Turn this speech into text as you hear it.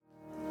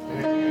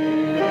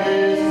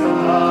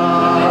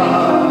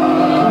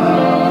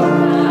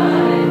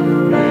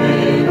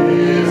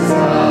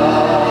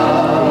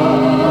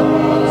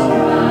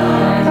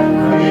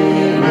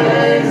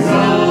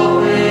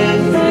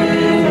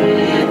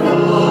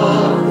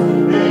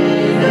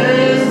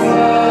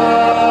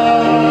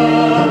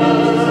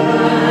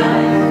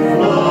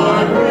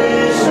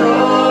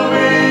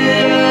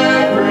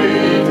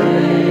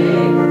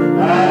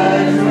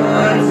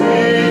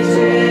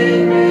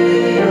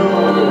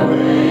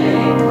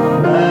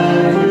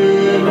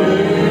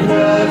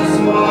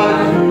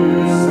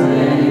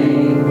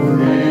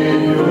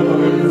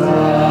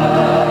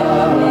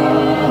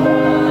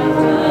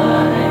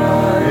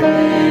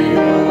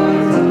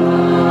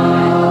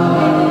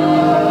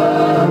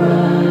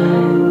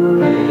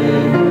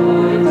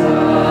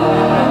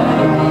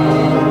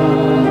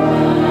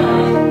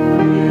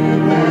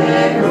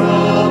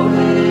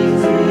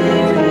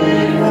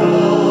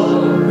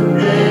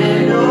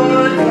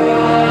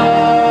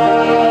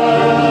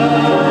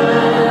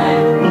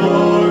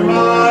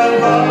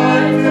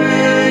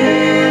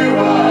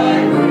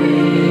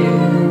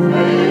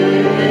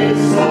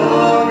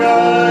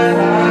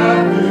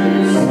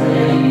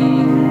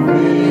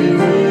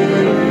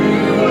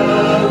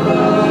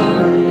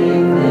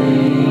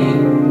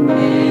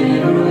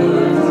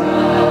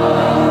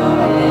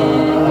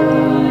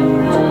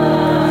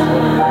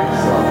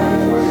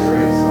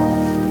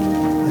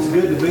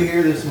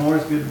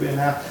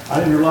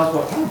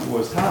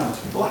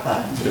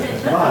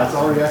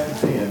already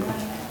after 10.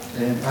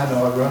 And I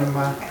know I'm running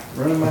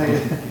my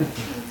head.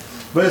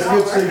 But it's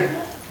good to see,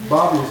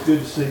 Bobby, it's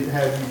good to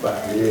have you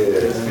back.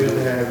 Yeah. It's good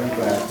to have you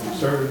back. We've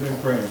certainly been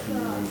praying for you.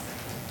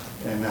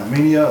 And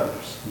many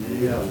others.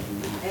 Many others.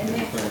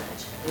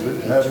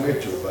 Good to have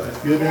Mitchell back.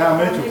 It's good to have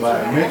Mitchell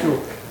back. Mitchell,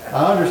 I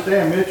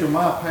understand Mitchell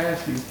might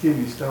pass his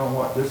kidney stone,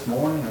 what, this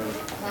morning or?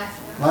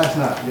 Last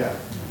night, yeah.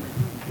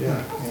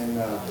 Yeah, and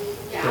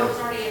yeah, I was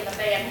already in the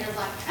bed and he was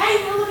like,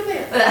 hey, now look at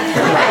this.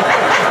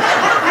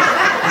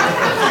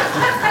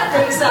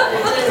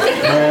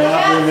 man,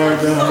 I've been there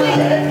done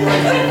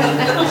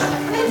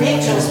that.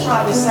 Mitchell's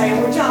probably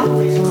saying, we're John,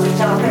 please, we're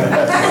John.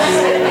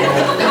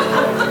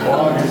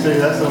 Well, I can see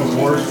that's the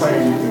worst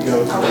pain you can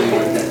go through.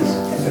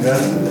 And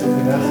that's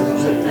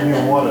you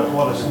know,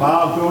 what a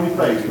smile to on your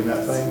face when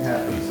that thing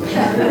happens. So.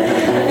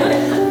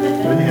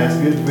 But yeah, it's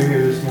good to be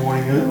here this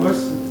morning.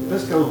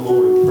 Let's go to the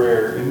Lord in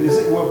prayer. And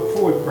well,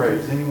 before we pray,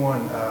 does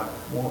anyone got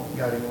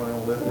anyone to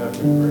lift up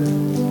in prayer?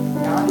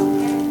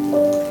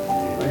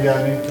 Yeah, I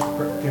need to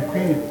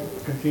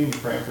continue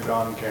praying for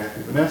Don and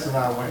Kathy. Vanessa and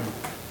I went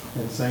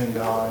and sang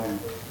Don, and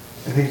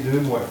he's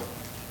doing well.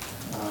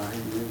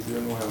 He's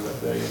doing well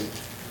that day, and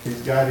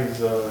he's got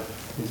his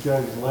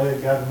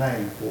leg, got a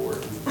name for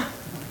it.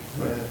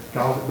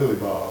 Calls it Billy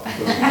Bob. So.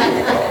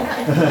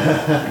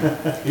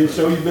 He'll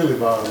show you Billy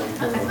Bob when he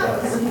comes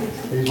back.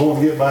 He's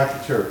wanting to get back to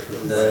church.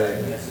 Really.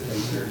 He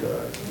sure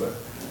does. But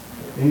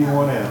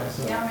anyone else?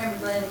 Y'all remember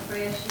Glenn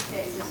Chris? She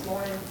texted this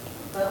morning.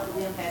 Both of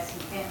them had some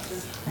cancer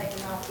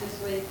taken off this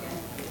week and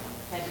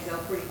had to go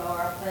pretty far,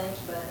 I think.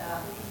 But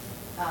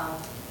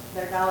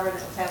their daughter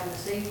that was having the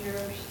seizures,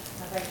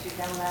 I think she's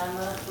down 9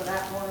 months with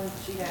that one.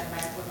 She got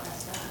married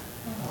last time.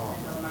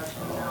 And no emotion.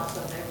 And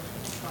also they were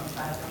going to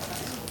try to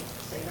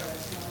see her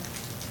this morning.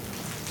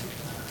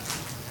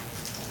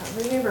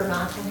 Remember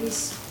Michael,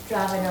 he's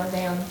driving on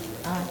down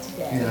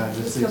today. Yeah,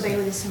 he's going to be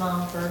with his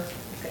mom for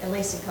at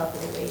least a couple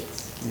of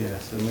weeks.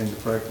 Yes, I mean to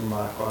pray for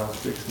Michael. I was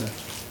fixing to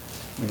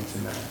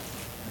mention that.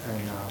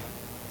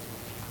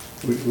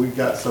 And we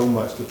got so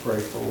much to pray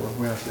for.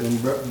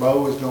 And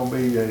Bo is going to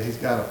be, he's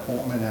got an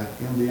appointment at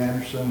MD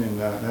Anderson, and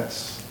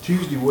that's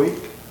Tuesday week.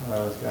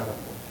 He's got a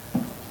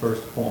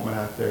first appointment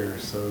out there.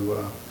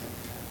 So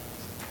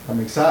I'm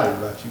excited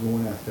about you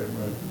going out there,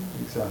 brother.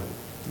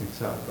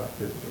 Excited about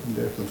this.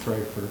 Definitely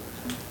pray for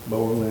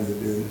Bo and Linda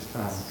during this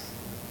time.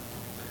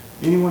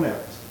 Anyone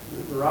else?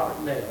 Robert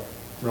Nell.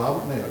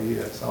 Robert Nell,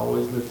 yes.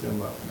 Always lift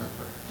them up in our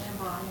prayer. And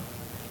Bonnie.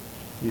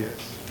 Yes.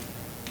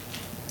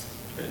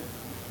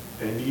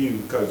 And you,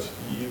 because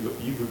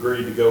you've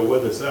agreed to go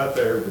with us out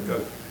there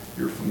because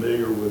you're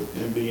familiar with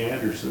MD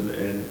Anderson,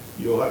 and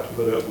you'll have to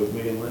put up with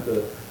me and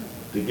Linda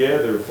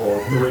together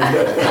for 3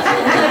 days.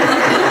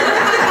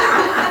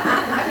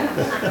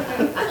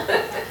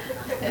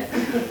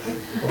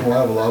 We'll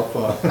have a lot of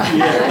fun.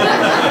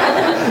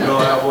 Yeah. You'll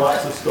have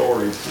lots of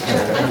stories.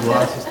 Yeah,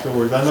 lots of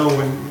stories. I know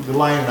when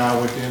Delane and I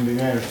went to MD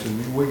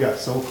Anderson, we got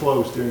so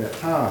close during that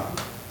time.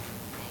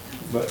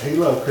 But he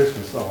loved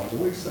Christmas songs.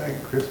 We sang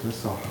Christmas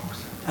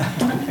songs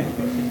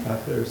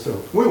out there.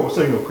 So we won't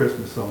sing no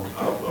Christmas songs.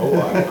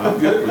 I'm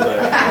good with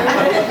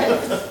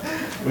that.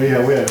 But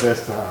yeah, we had the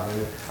best time.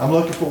 I'm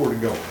looking forward to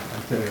going.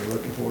 I'm telling you,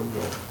 looking forward to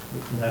going.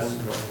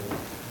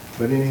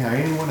 But anyhow,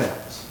 anyone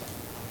else?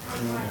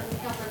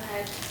 Hilton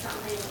had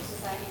something he wants to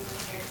say. He's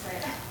just here to say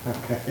it.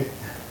 Okay.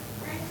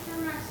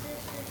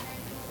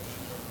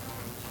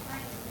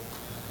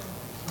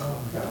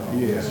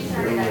 Yeah. She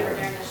turned it over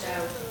during the show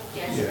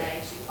yesterday.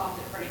 She popped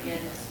it pretty good.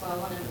 It's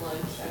swollen and blue.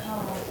 So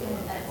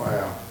that's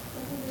Wow.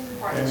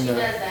 part that she does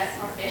that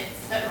part of it.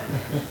 So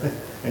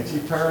And she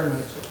turned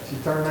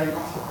 18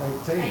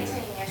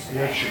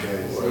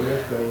 yesterday. So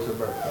yesterday was her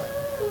birthday.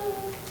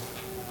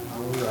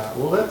 All right.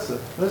 Well, let's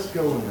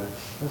go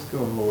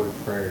in Lord in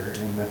prayer.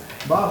 And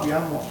Bobby,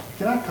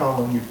 can I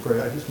call on you to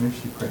pray? I just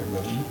mentioned you praying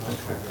with me.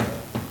 Okay.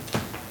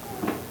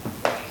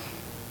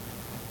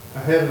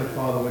 Our Heavenly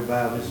Father, we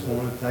bow this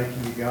morning,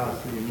 thanking you, God,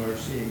 for your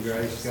mercy and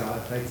grace,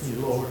 God. Thanking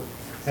you, Lord.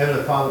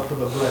 Heavenly Father, for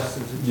the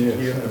blessings that you've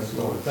given us,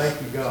 Lord. Thank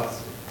you, God.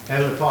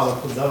 Heavenly Father,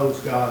 for those,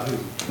 God,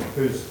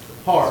 whose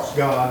hearts,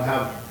 God,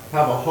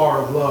 have a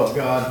heart of love,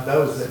 God.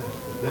 Those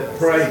that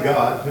pray,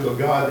 God, to a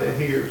God that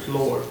hears,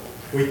 Lord.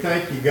 We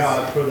thank you,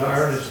 God, for the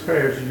earnest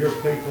prayers of your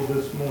people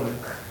this morning.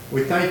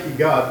 We thank you,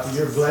 God, for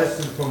your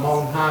blessing from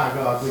on high,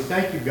 God. We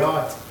thank you,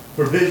 God,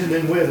 for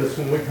visiting with us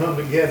when we come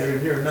together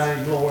in your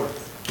name, Lord.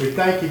 We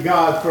thank you,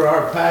 God, for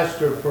our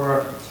pastor,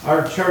 for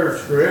our church,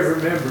 for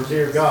every member,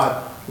 dear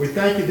God. We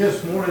thank you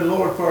this morning,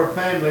 Lord, for our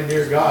family,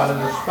 dear God, and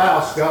our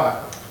spouse,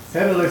 God.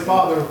 Heavenly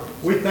Father,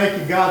 we thank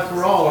you, God,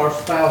 for all our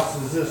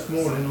spouses this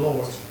morning,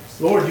 Lord.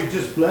 Lord, you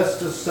just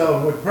blessed us so.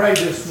 And we pray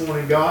this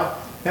morning, God,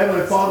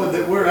 Heavenly Father,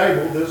 that we're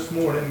able this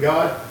morning,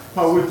 God,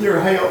 with your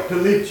help to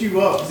lift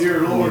you up,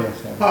 dear Lord,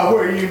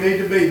 where you need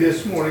to be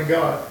this morning,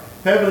 God.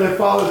 Heavenly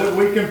Father, that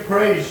we can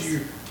praise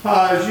you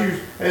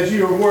as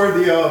you are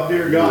worthy of,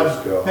 dear God.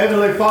 Yes, God.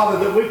 Heavenly Father,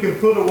 that we can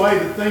put away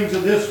the things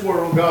of this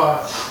world,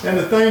 God, and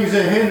the things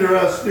that hinder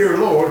us, dear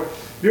Lord.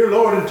 Dear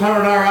Lord, and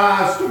turn our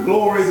eyes to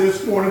glory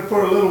this morning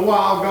for a little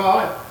while,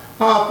 God.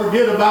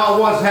 forget about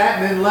what's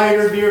happening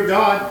later, dear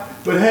God.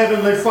 But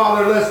Heavenly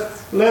Father,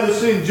 let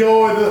us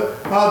enjoy the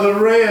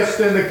rest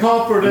and the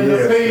comfort and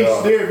the peace,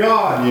 God. Dear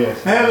God.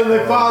 Yes.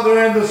 Heavenly Father,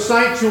 and the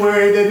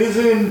sanctuary that is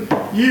in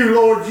you,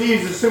 Lord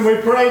Jesus. And we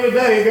pray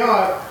today,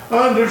 God,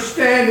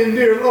 understanding,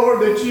 dear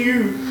Lord, that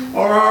you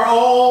are our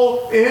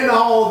all in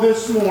all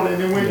this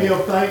morning. And we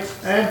give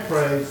thanks and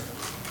praise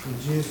in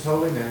Jesus'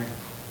 holy name.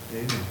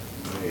 Amen.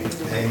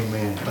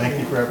 Amen. Thank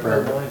you for that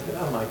prayer. Could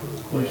I make a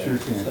You request? sure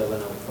can.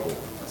 704.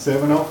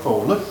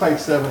 704. Look at page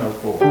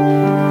 704.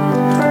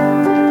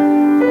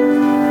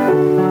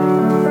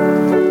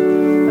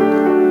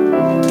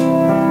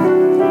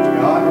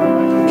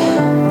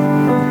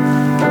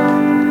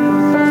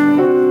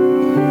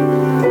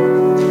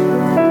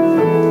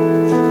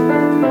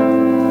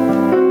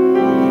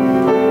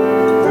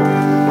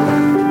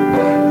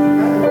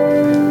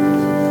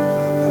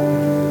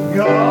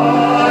 God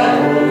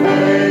will make a way. God will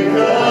make a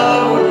way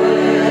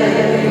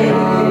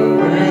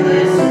where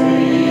there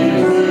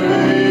seems to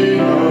be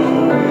no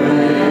way.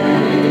 He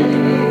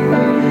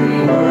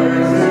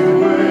works in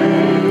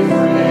ways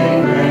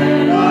we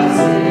cannot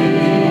see.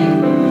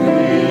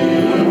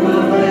 He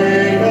will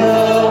make a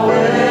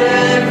way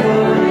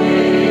for me.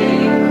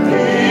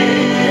 He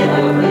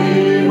will be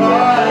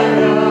my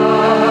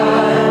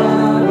guide.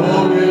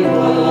 Hold me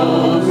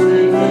close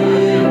into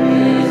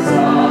His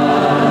side.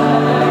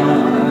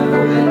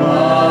 With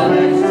love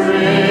and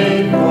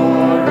strength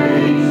for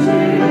each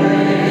day,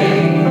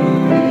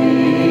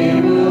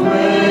 He will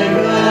make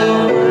a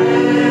way.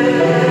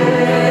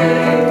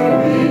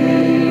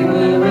 He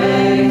will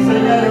make, say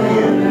that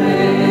again.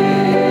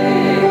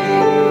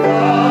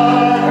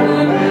 God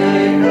will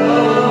make a way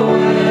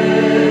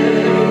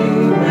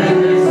when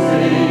there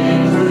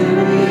seems to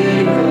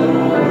be no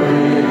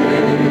way.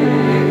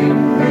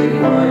 He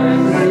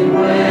works in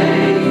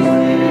ways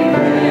we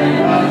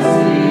cannot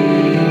see.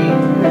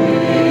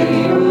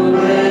 He will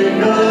make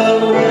a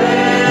way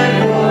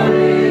for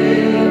me.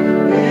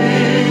 He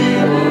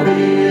will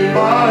be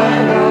my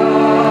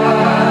guide.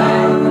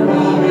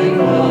 Hold me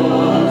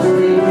close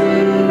to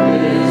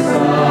His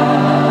side.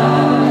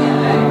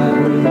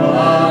 With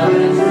love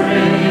and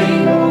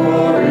strength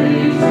for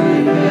each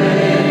day,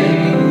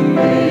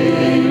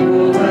 He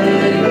will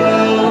make a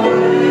way. He will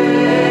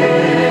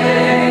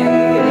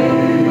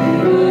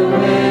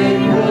make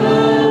a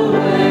way.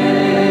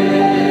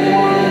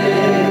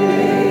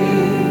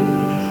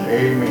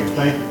 Amen.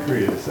 Thank you,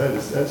 Chris.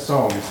 That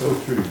song is so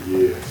true.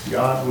 Yes.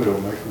 God will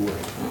make a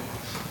way.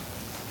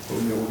 So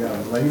we got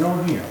to lean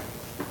on Him.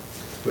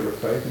 Put our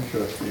faith and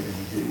trust in Him,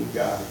 and He will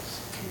guide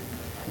us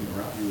in the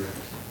right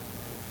direction.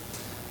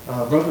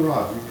 Brother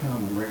Roger, you come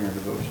and bring our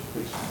devotion,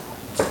 please.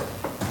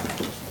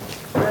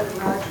 Brother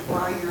Roger,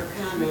 while you're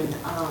coming,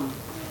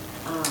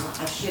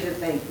 I should have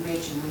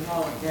mentioned a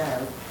while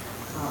ago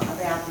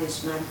about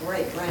this. My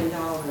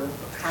great-granddaughter,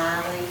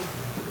 Kylie,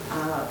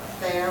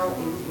 fell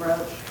and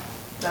broke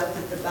both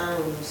of the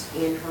bones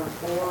in her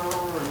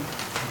forearm,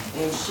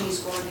 and she's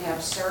going to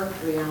have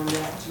surgery on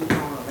that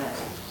tomorrow.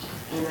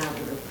 And I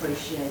would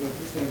appreciate it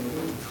if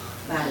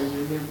everybody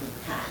remembered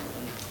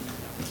Kylie.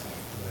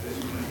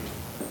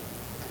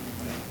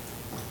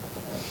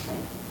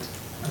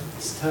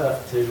 It's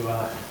tough to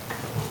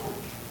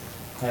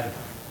have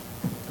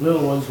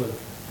little ones with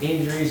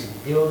injuries and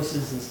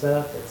illnesses and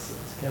stuff. It's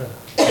kind of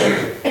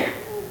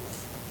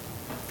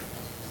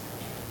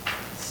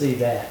see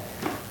that.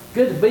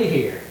 Good to be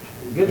here.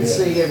 Good to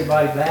see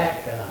everybody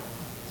back,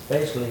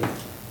 especially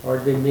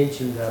already been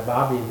mentioned,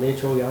 Bobby and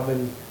Mitchell. Y'all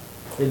been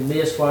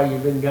missed while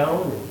you've been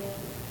gone, and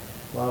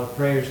a lot of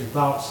prayers and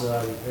thoughts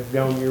have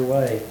gone your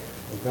way,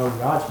 have gone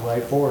God's way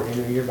forward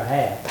in your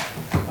behalf.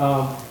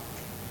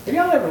 Have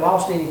y'all ever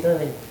lost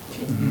anything?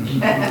 You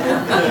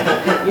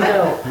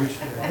know,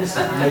 this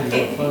is maybe a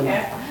little funny.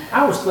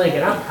 I was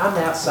thinking, I'm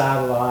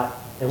outside a lot,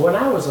 and when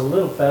I was a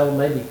little fellow,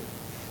 maybe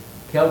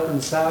Kelton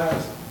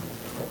size,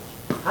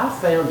 I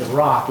found a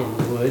rock in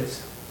the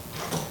woods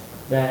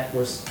that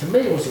was, to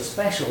me, it was a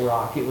special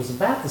rock. It was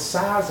about the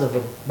size of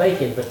a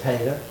baked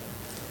potato.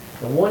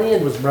 And one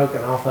end was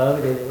broken off of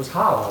it, and it was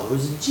hollow. It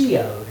was a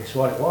geode, is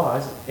what it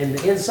was. And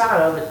the inside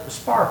of it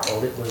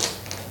sparkled. It was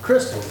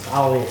crystals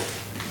all in it.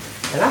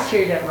 And I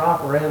carried that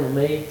rock around with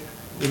me.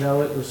 You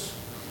know, it was,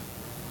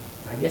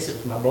 I guess it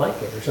was my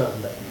blanket or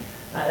something. But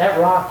that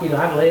rock, you know,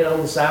 I'd lay it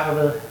on the side of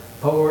the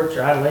porch,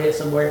 or I'd lay it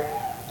somewhere.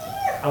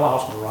 I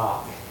lost my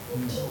rock.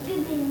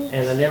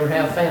 And I never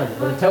have found it.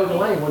 But I told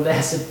Elaine one day,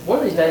 I said, one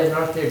of these days when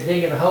I'm out there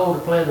digging a hole to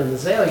plant an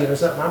azalea or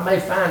something, I may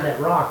find that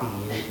rock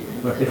again.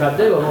 If I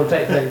do, I'm going to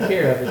take better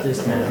care of it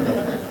this time.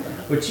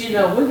 But you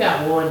know, we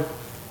got one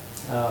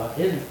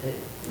in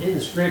the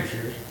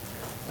scriptures.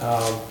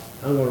 I'm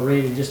going to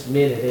read in just a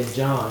minute in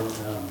John,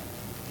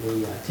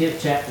 the 10th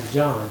chapter of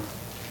John.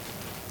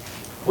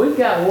 We've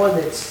got one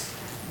that's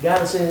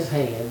got us in his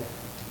hand,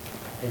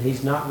 and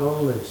he's not going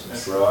to lose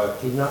us. That's right.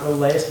 He's not going to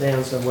lay us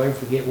down somewhere and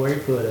forget where he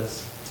put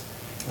us.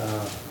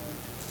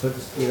 Put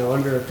us, you know,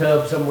 under a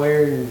tub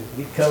somewhere and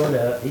get covered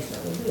up. He's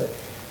not going to do it.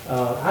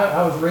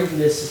 I was reading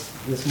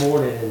this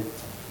morning, and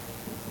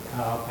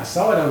I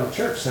saw it on the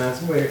church sign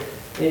somewhere.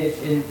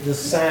 And the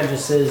sign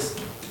just says,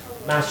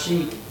 "My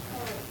sheep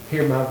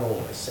hear my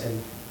voice,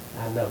 and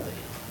I know them,"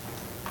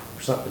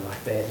 or something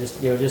like that.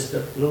 Just, just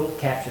a little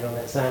caption on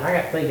that sign. I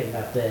got thinking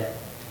about that.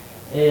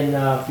 And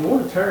if you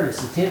want to turn,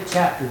 it's the 10th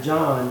chapter of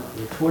John,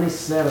 the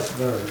 27th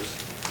verse.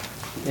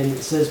 And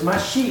it says, "My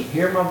sheep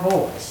hear my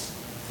voice,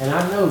 and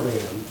I know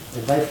them,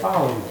 and they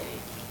follow me.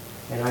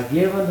 And I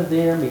give unto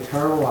them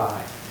eternal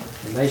life,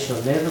 and they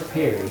shall never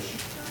perish,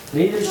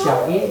 neither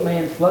shall any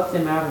man pluck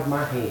them out of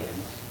my hand.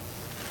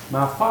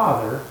 My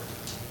Father,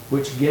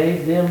 which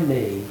gave them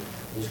me,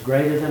 is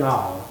greater than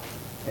all,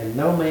 and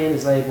no man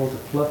is able to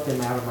pluck them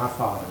out of my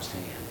Father's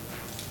hand.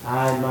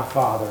 I and my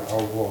Father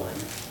are one."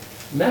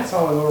 And that's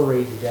all I'm going to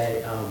read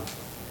today.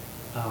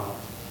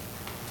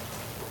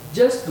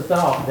 Just the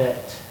thought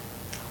that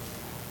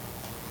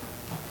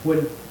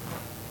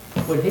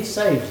when He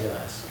saves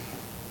us,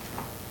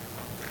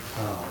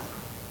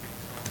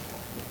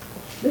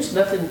 there's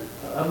nothing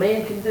a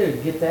man can do to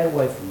get that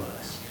away from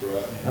us.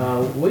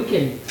 Right. We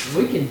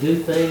can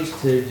do things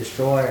to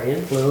destroy our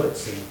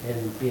influence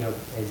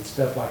and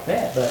stuff like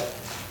that, but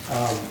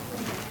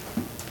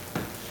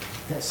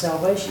that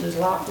salvation is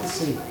locked and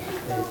sealed.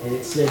 And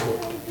it said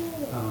that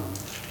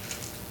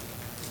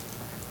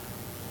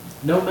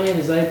no man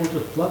is able to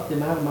pluck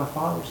them out of my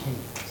Father's hands.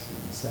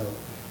 So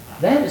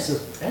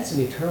that's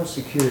an eternal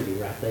security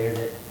right there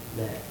that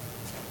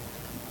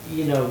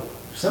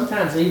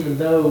sometimes even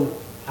though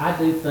I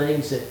do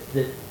things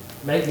that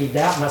make me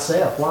doubt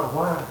myself,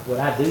 why would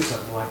I do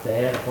something like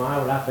that? Or why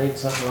would I think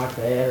something like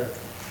that?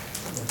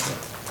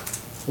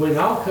 When it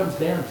all comes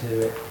down to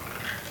it,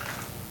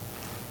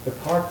 the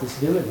part that's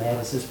doing that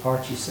is this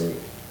part you see.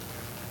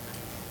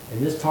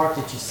 And this part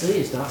that you see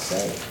is not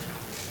saved.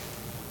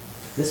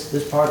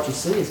 This part you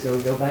see is going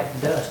to go back to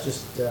dust,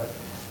 just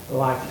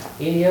like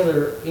any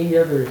other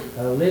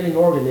living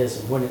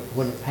organism.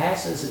 When it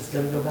passes, it's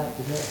going to go back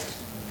to dust.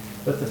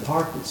 But the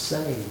part that's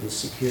saved is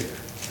secure,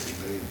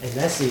 and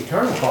that's the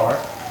eternal part.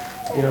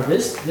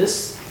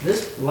 This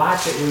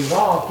life that we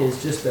walk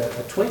is just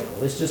a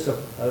twinkle. It's just a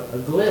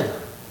glimmer.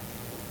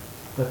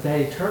 But that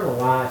eternal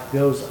life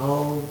goes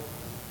on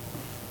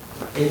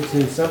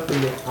into something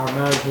that our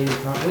mind can't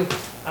even comprehend.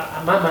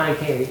 My mind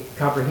can't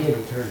comprehend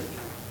eternity.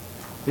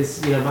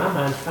 It's, my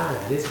mind's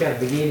finite. It's got a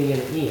beginning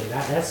and an end.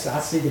 I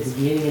see the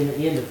beginning and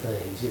the end of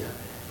things.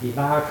 You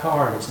buy a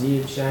car and it's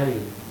new and shiny,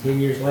 and 10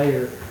 years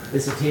later,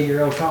 it's a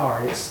 10-year-old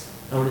car and it's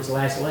on its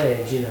last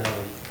legs.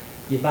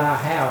 You buy a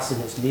house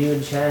and it's new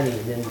and shiny,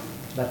 and then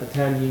by the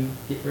time you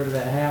get rid of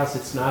that house,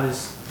 it's not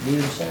as new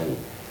and shiny.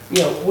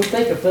 We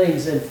think of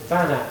things in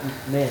finite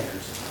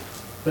manners,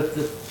 but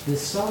the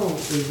soul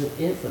is an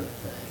infinite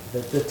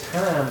thing. The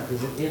time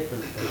is an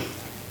infinite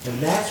thing. And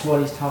that's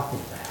what he's talking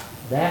about.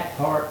 That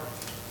part,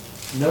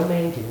 no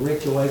man can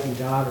reach away from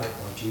God or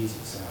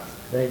Jesus.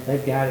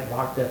 They've got it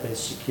locked up and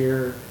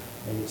secure,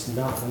 and it's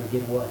not going to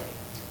get away.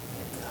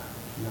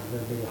 And not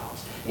going to be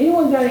lost.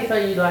 Anyone got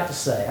anything you'd like to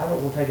say? I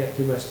don't want to take up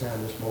too much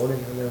time this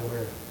morning. I know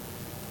we're...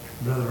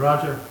 Brother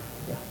Roger,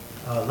 Yeah.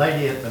 a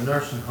lady at the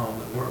nursing home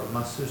that worked with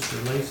my sister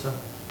Lisa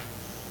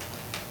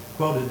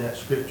quoted that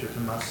scripture to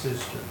my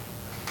sister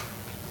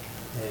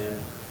and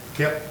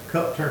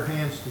cupped her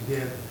hands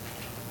together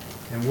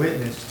and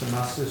witnessed to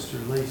my sister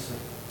Lisa.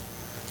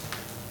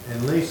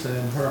 And Lisa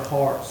in her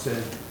heart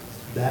said,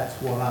 "That's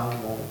what I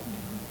want.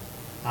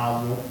 I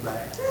want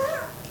that."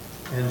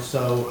 And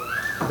so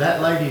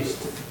that lady's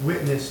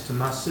witness to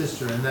my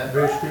sister in that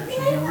very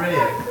scripture you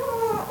read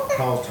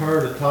caused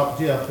her to talk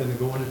Jeff into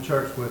going to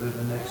church with her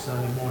the next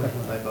Sunday morning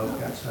when they both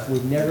got saved. We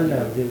never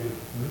know, do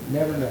we?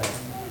 Never know.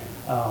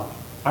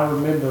 I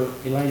remember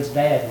Elaine's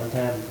dad one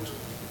time,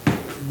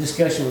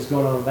 discussion was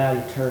going on about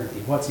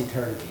eternity. What's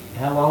eternity?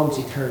 How long is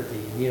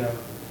eternity?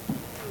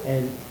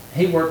 And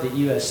he worked at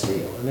U.S.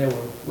 Steel, and there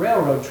were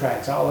railroad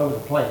tracks all over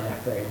the plant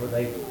out there where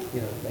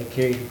they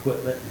carried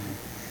equipment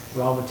and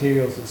raw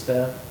materials and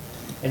stuff.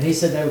 And he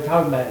said they were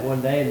talking about it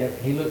one day, and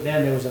he looked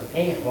down, there was an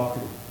ant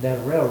walking down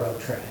a railroad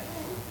track.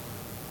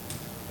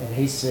 And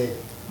he said,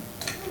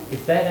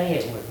 if that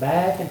ant went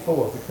back and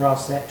forth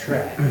across that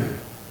track,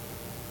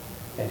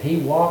 and he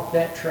walked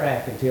that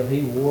track until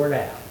he wore it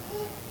out,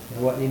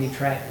 there wasn't any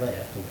track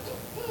left,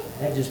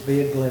 that'd just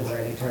be a glimmer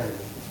in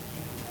eternity.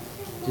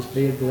 Just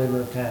be a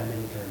glimmer of time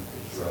in eternity.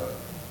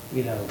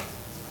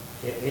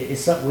 Right.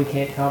 It's something we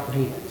can't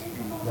comprehend,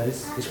 but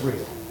it's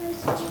real.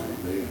 It's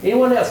real.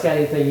 Anyone else got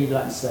anything you'd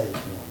like to say this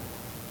morning?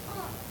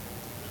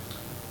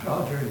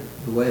 Roger,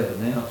 the way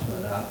of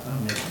announcement, I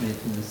mentioned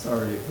this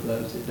earlier for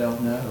those that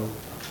don't know.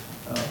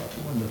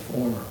 One of the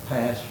former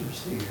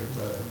pastors here,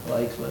 Brother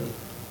Blakesley's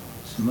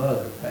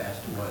mother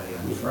passed away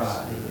on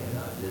Friday, and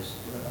I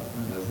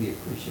know we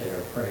appreciate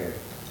our prayer.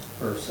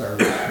 First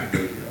service will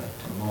be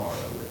tomorrow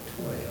at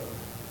 12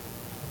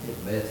 at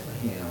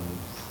Bethlehem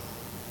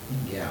in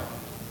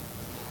Gallup.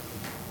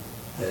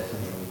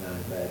 Bethlehem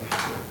United Baptist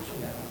Church,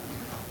 Gallup.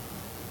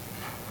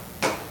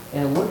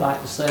 And would like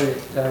to say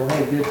that we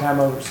had a good time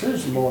over at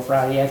Susan Moore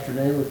Friday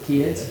afternoon with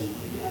kids. And,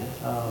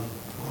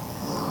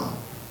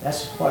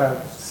 that's what our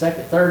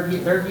third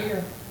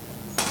year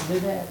to do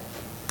that.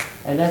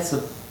 And that's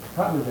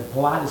probably the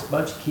politest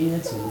bunch of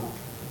kids and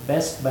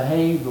best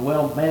behaved,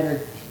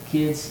 well-mannered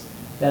kids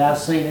that I've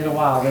seen in a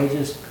while. They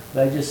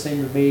just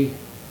seem to be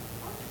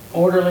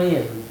orderly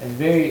and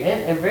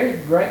very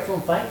grateful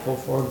and thankful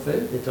for the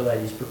food that the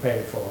ladies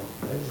prepared for them.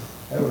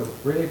 They were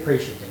really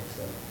appreciative.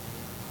 So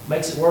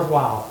makes it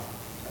worthwhile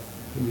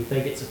when you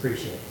think it's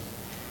appreciated.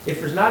 If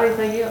there's not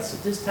anything else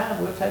at this time,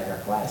 we'll take our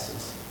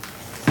classes.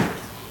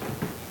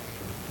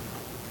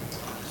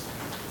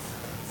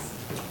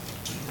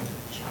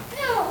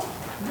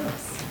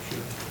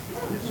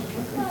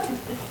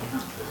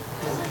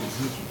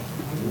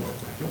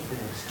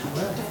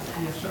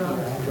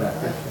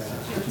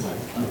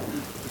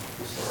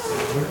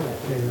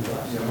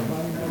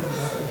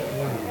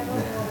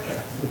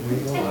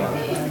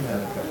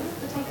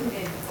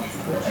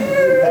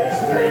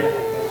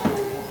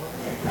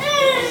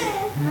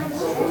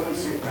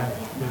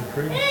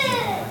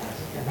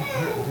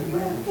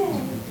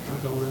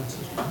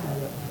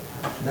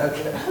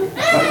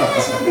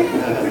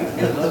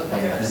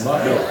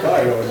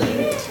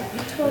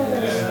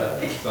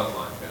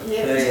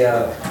 Yes,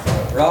 sir.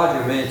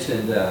 Roger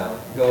mentioned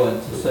going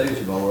to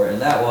Susamore,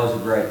 and that was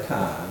a great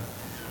time.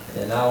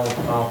 And I want to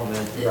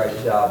compliment the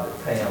great job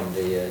that Pam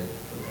did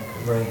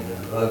bringing the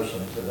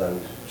devotion to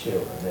those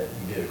children. That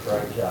you did a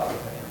great job,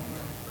 Pam.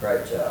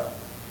 Great job.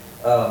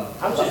 I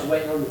was just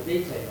waiting on the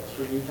details.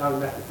 When you talking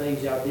about the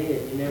things y'all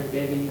did, you never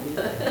gave any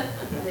details.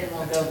 I didn't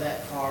want to go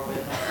that far with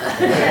it.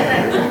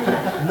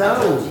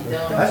 No,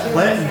 that's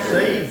planting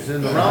seeds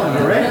in the wrong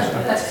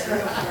direction.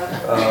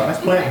 That's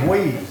planting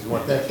weeds, is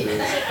what that is.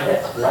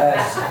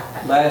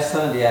 Last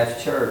Sunday after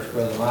church,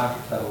 Brother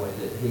Michael told me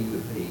that he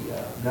would be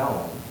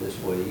gone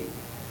this week.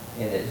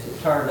 And as it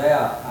turned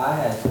out, I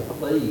had to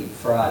leave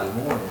Friday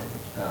morning.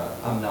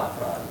 I'm not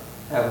Friday.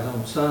 That was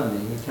on Sunday,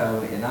 he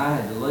told me, and I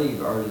had to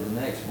leave early the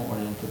next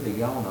morning to be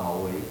gone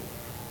all week.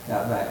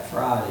 Got back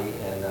Friday,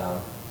 and I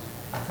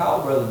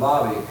called Brother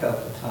Bobby a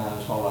couple of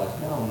times while I was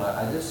gone.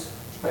 I just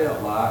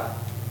felt like,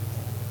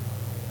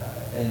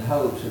 in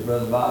hopes that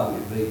Brother Bobby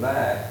would be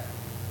back,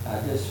 I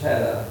just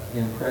had an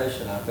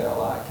impression I felt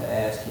like to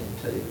ask him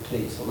to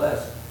teach the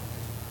lesson.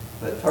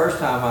 But the first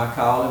time I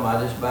called him, I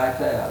just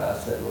backed out. I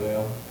said,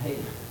 well, I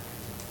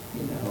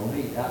don't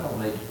need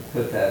to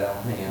put that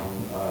on him.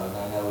 And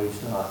I know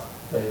he's not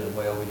feeling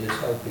well. We just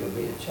hope he'll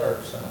be at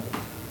church Sunday.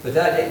 But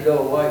that didn't go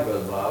away,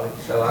 Brother Bobby.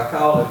 So I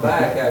called him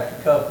back after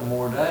a couple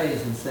more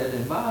days and said,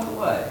 and by the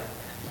way,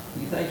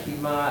 you think you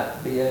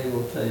might be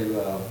able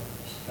to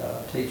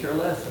teach your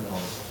lesson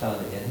on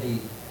Sunday? And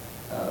he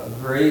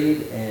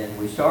agreed, and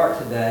we start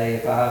today,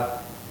 if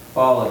I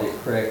followed it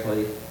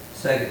correctly,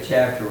 2nd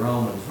chapter,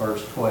 Romans,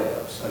 verse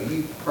 12. So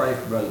you pray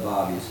for Brother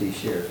Bobby as he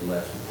shares the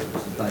lesson with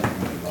us, and thank you,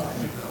 Brother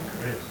Bobby.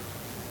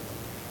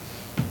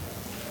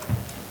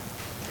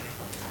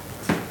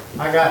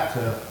 I got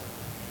to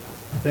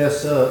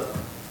fess up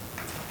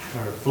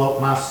or float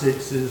my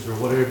sixes or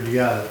whatever you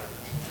got,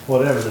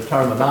 whatever the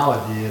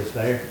terminology is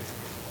there.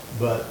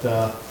 But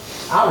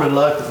I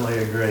reluctantly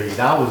agreed.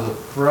 I was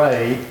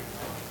afraid.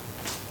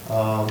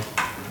 Well,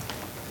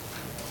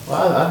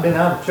 I've been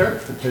out of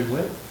church for 2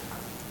 weeks.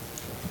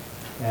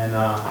 And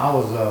I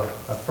was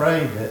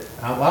afraid that,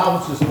 I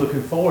was just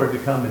looking forward to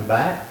coming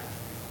back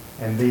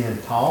and being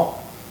taught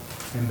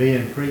and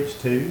being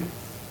preached to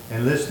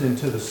and listening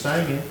to the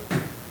singing.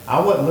 I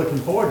wasn't looking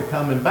forward to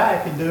coming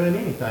back and doing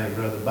anything,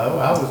 Brother Bo.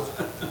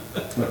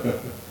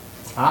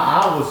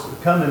 I was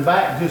coming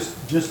back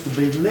just to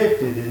be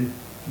lifted. And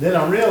then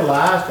I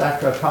realized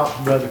after I talked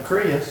to Brother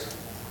Chris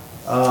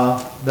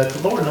that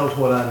the Lord knows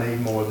what I need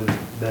more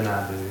than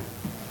I do.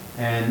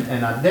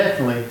 And I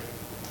definitely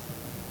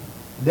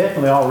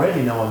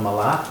already know in my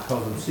life,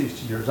 because I'm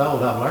 60 years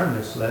old, I've learned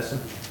this lesson.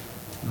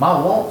 My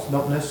wants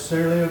don't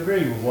necessarily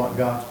agree with what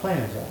God's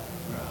plans are.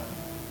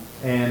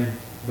 And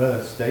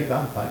Brother Steve,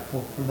 I'm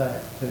thankful for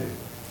that too.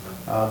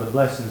 The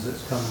blessings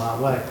that's come my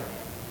way.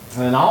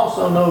 And I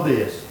also know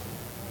this.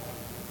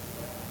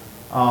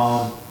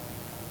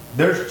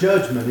 There's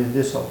judgment in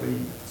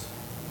disobedience.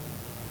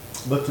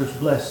 But there's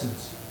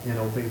blessings in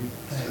obedience.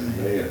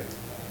 Amen.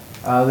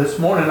 This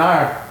morning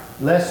our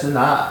lesson,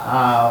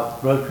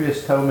 Brother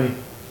Chris told me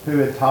who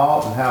had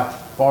taught and how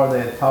far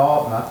they had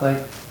taught. And I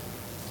think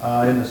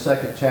in the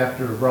 2nd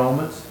chapter of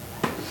Romans,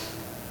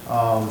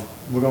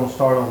 we're going to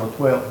start on the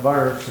 12th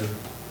verse.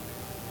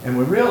 And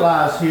we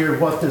realize here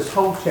what this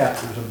whole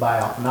chapter is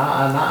about. And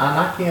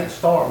I can't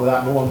start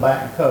without going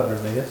back and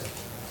covering this.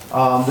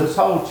 This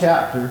whole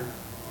chapter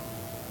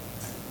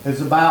is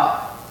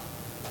about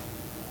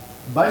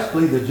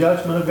basically the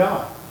judgment of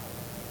God.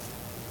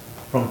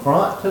 From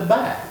front to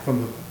back,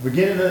 from the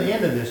beginning to the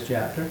end of this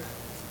chapter.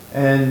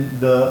 And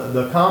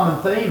the common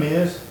theme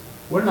is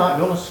we're not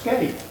going to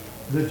escape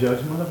the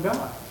judgment of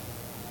God.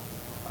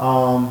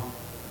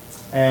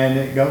 And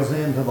it goes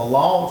into the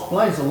law,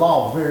 explains the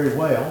law very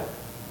well.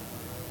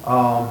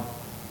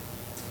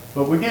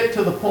 But we get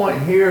to the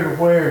point here to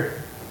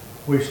where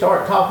we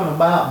start talking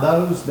about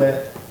those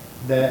that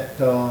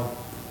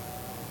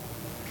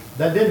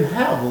didn't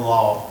have the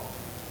law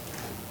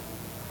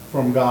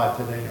from God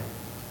to them.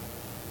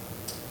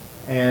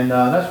 And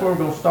that's where we're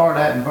going to start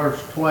at in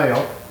verse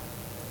 12.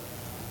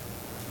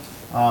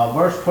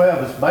 Verse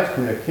 12 is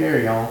basically a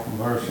carry-on from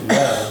verse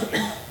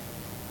 11.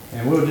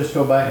 And we'll just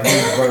go back and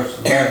read verse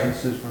 11. It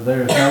says, "For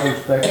there is no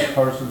respect of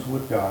persons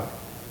with God.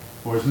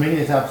 For as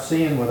many as have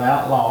sinned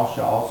without law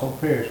shall also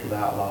perish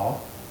without law.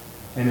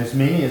 And as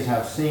many as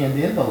have sinned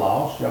in the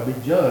law shall be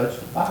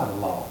judged by the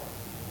law.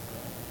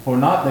 For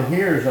not the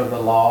hearers of the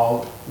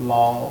law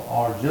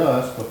are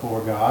just before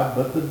God,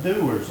 but the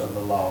doers of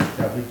the law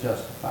shall be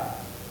justified."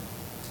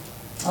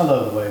 I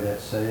love the way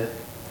that's said.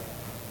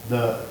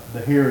 The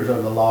hearers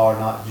of the law are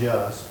not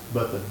just,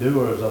 but the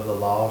doers of the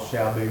law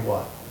shall be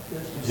what?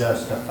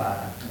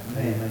 Justified.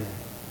 Amen.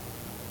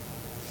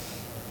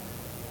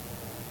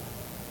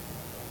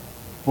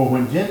 "For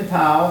when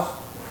Gentiles,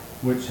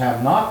 which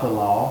have not the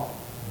law,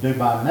 do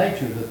by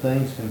nature the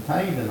things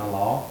contained in the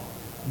law,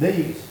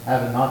 these,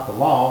 having not the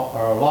law,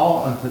 are a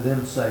law unto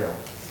themselves,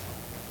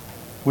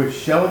 which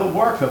show the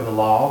work of the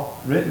law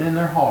written in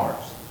their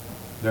hearts,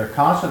 their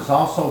conscience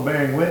also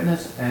bearing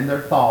witness, and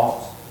their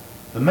thoughts,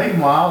 the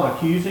meanwhile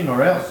accusing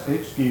or else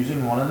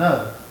excusing one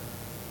another.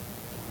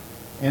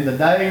 In the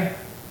day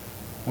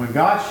when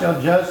God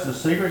shall judge the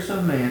secrets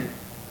of men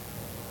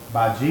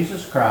by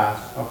Jesus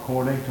Christ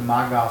according to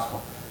my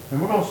gospel."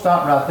 And we're going to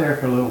stop right there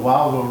for a little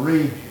while. We'll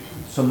read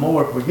some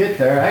more if we get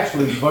there.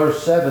 Actually,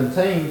 verse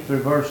 17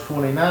 through verse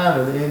 29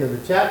 at the end of the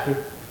chapter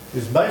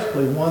is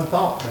basically one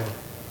thought there.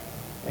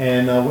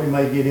 And we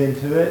may get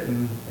into it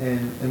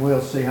and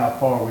we'll see how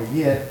far we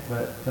get.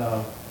 But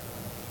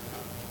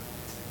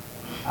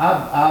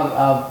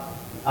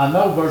I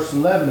know verse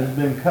 11 has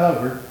been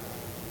covered,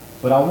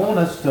 but I want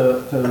us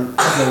to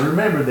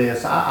remember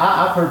this.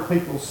 I've heard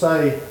people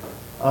say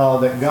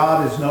that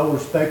God is no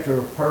respecter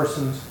of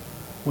persons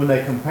when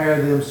they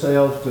compare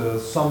themselves to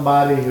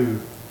somebody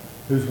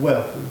who's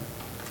wealthy,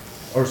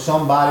 or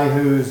somebody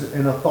who's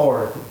in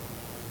authority,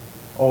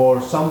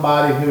 or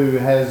somebody who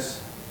has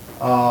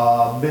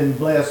been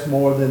blessed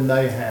more than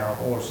they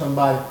have, or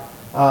somebody.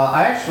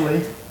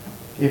 Actually,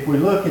 if we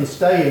look and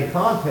stay in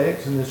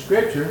context in the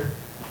Scripture,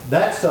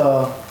 that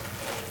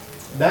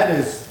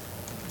is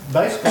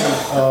basically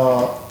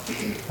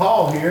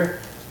Paul here,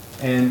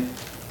 and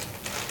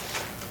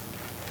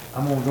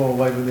I'm going to go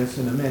away with this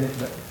in a minute,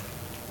 but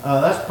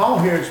that's Paul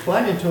here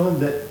explaining to him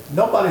that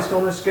nobody's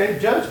going to escape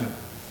judgment.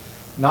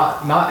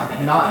 Not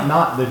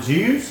the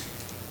Jews,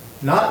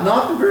 not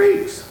the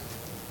Greeks,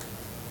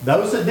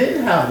 those that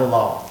didn't have the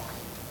law.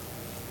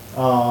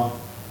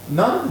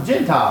 None of the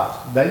Gentiles.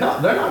 They're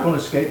not going to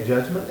escape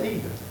judgment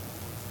either.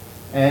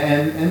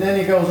 And then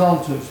he goes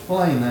on to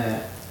explain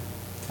that.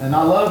 And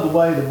I love the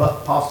way the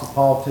Apostle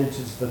Paul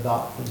teaches the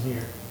doctrine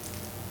here.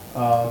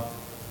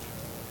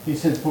 He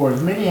says, "For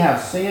as many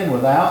have sinned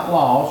without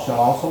law shall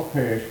also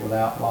perish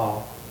without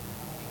law.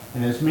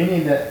 And as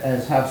many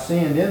as have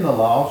sinned in the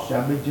law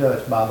shall be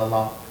judged by the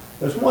law."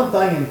 There's one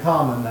thing in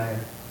common there.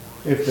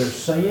 If there's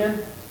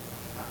sin,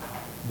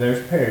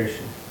 there's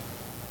perishing.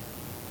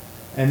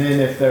 And then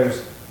if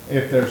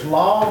there's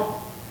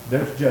law,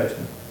 there's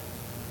judgment.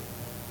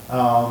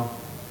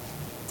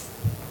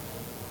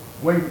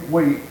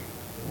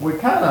 We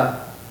kind of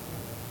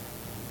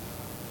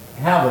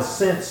have a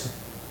sense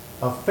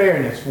of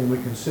fairness when we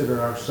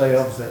consider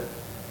ourselves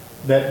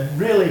that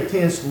really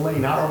tends to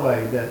lean our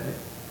way, doesn't it?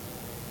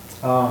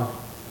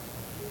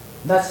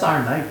 That's our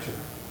nature.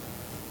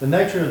 The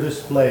nature of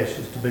this flesh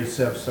is to be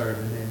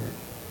self-serving, isn't it?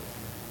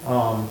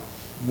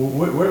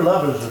 We're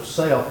lovers of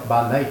self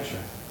by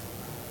nature.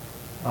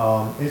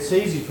 It's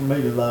easy for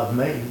me to love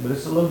me, but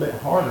it's a little bit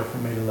harder for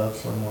me to love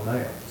someone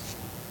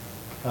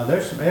else.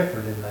 There's some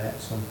effort in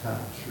that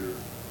sometimes. Sure.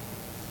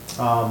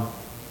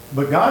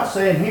 But God's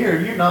saying here,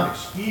 you're not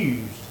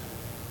excused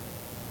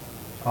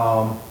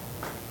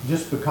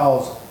just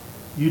because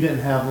you didn't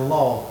have the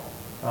law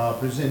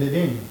presented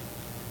in you.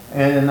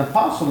 And the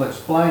apostle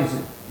explains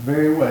it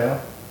very well.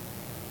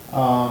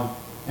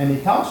 And he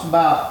talks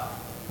about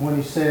when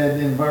he said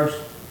in verse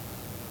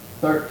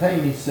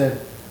 13, he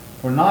said,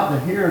 "For not the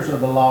hearers of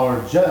the law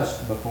are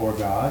just before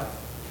God,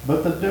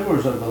 but the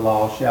doers of the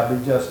law shall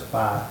be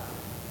justified."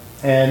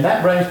 And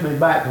that brings me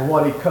back to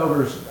what he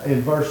covers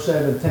in verse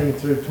 17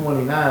 through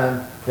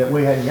 29 that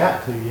we hadn't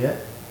got to yet.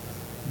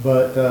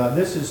 But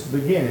this is the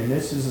beginning.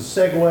 This is a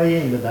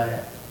segue into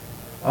that.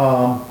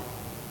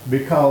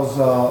 Because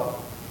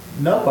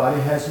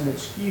nobody has an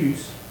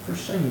excuse for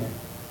sin.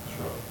 That's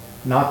right.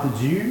 Not the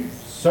Jews,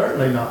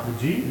 certainly not the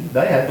Jews.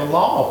 They had the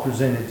law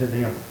presented to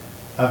them.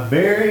 A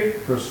very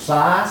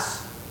precise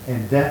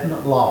and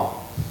definite law.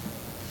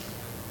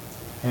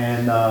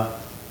 And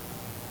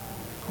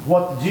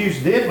what the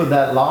Jews did with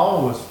that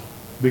law was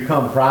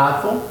become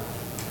prideful.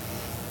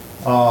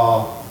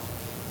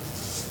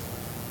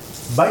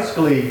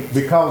 Basically,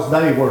 because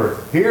they were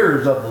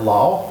hearers of the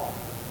law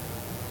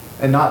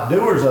and not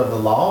doers of the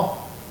law,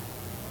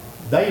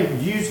 they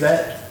used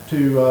that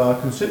to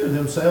consider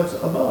themselves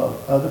above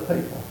other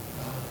people.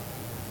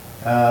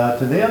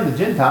 To them, the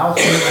Gentiles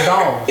were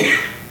dogs.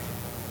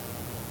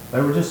 They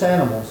were just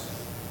animals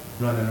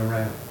running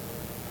around.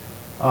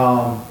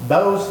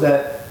 Those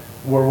that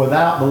were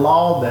without the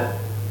law,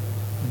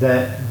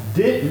 that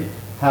didn't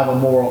have a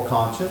moral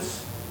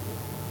conscience,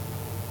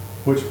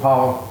 which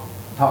Paul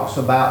talks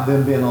about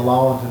them being a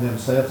law unto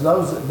themselves.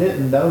 Those that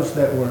didn't, those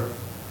that were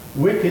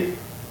wicked,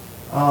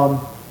 were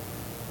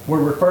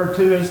referred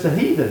to as the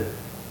heathen.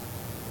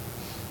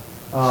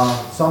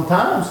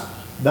 Sometimes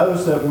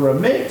those that were a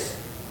mix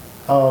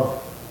of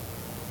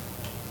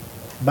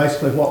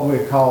basically what we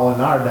call in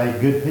our day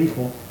good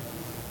people.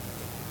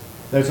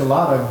 There's a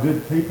lot of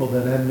good people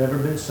that have never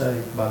been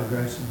saved by the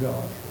grace of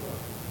God.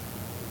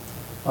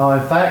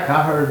 In fact,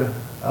 I heard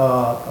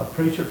a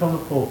preacher from the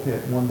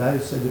pulpit one day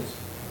said it's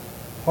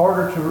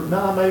harder to,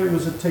 no, maybe it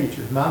was a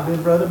teacher, it might have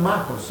been Brother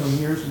Michael some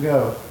years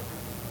ago,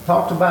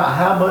 talked about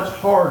how much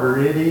harder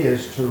it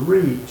is to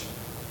reach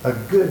a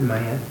good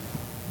man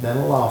than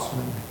a lost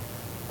man.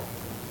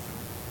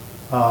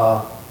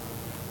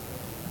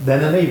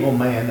 Than an evil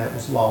man that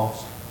was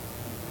lost.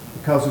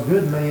 Because a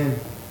good man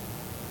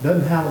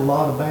doesn't have a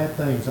lot of bad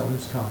things on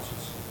his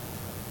conscience.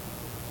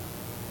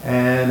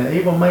 And an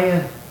evil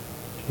man,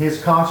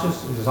 his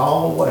conscience is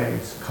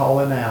always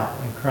calling out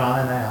and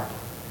crying out.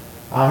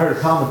 I heard a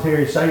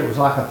commentary say it was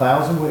like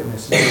 1,000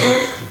 witnesses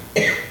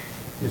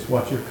is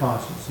what your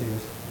conscience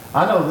is.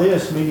 I know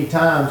this many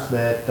times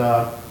that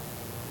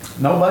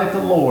nobody but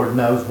the Lord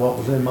knows what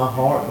was in my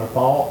heart, the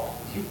thought,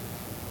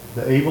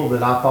 the evil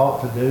that I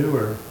thought to do,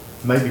 or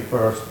maybe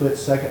for a split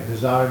second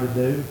desire to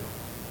do,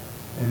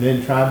 and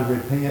then tried to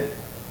repent,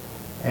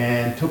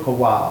 and took a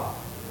while.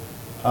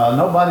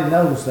 Nobody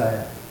knows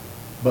that,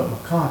 but my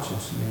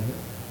conscience knew it.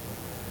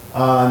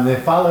 And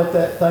if I let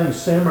that thing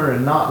simmer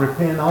and not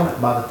repent on it,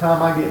 by the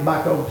time I get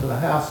back over to the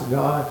house of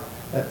God,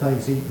 that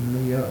thing's eating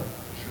me up.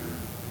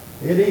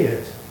 It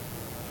is.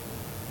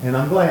 And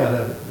I'm glad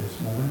of it this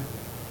morning.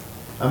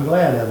 I'm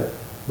glad of it.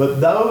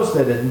 But those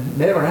that have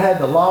never had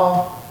the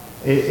law,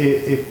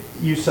 if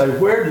you say,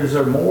 where does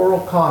their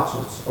moral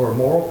conscience or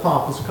moral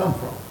compass come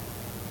from?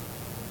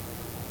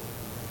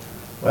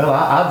 Well,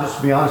 I'll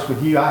just be honest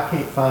with you, I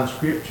can't find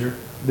scripture.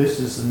 This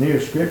is the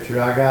nearest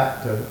scripture I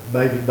got to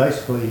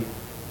basically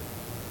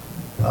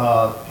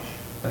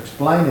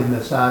explaining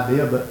this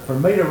idea, but for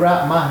me to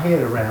wrap my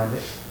head around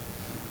it,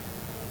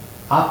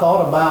 I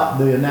thought about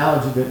the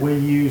analogy that we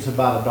use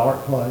about a dark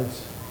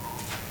place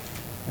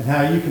and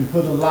how you can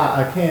put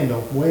a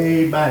candle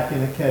way back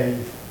in a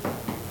cave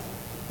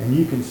and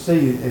you can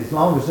see, as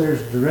long as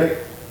there's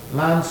direct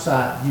line of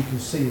sight, you can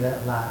see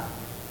that light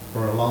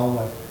for a long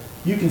way.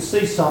 You can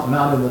see something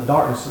out in the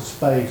darkness of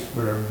space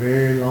for a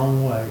very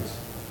long ways.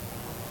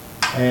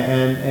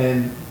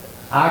 And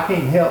I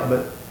can't help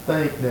but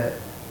think that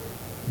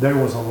there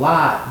was a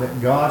light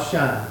that God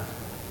shined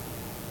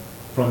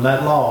from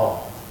that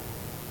law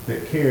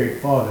that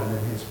carried farther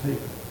than his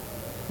people.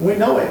 We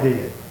know it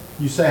did.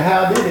 You say,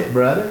 how did it,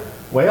 brother?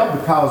 Well,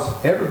 because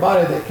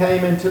everybody that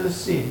came into the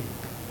city,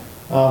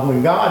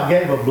 when God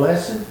gave a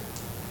blessing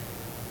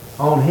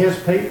on his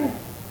people,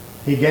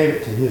 he gave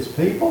it to his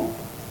people,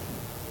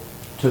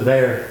 to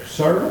their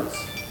servants,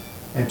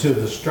 and to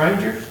the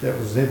strangers that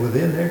was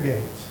within their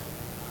gates.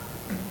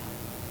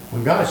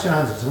 When God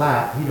shines his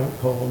light, he don't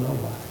call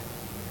nobody.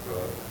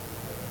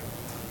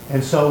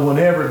 And so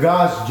whenever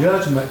God's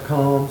judgment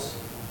comes,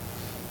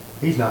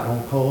 he's not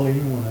going to call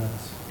anyone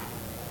else.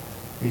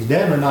 He's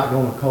definitely not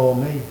going to call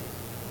me.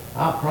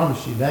 I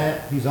promise you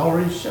that. He's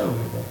already shown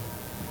me that.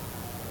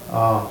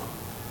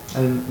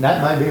 And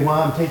that may be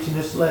why I'm teaching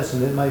this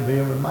lesson. It may be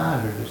a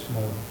reminder this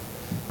morning.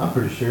 I'm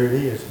pretty sure it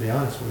is, to be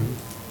honest with you.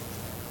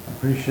 I'm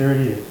pretty sure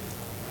it is.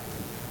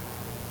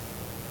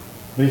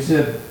 But he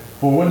said,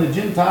 for when the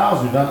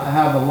Gentiles who do not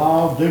have the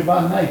law do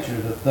by nature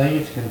the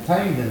things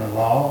contained in the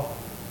law,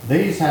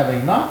 these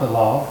having not the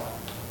law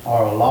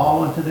are a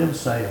law unto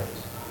themselves,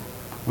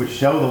 which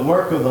show the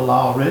work of the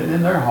law written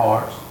in their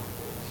hearts,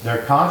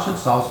 their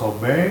conscience also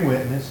bearing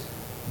witness,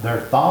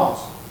 their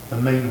thoughts the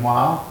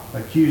meanwhile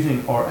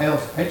accusing or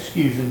else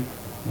excusing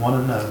one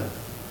another.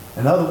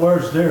 In other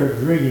words, they're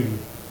agreeing.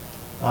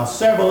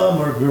 Several of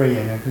them are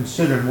agreeing and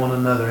considering one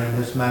another in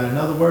this matter. In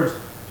other words,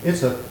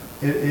 it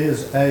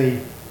is a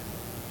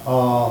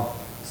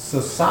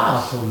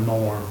societal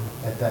norm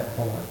at that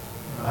point,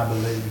 I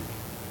believe,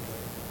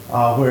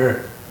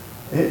 where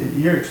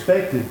you're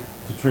expected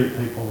to treat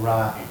people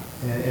right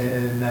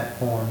in that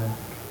form.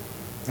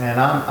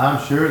 And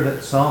I'm sure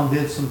that some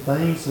did some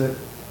things that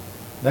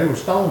they were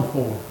stoned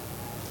for.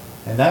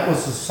 And that was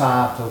a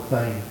societal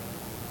thing.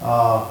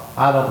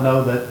 I don't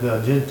know that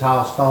the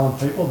Gentiles stoned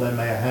people. They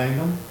may have hanged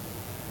them.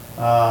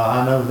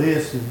 I know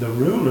this, the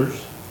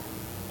rulers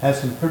had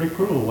some pretty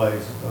cruel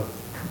ways of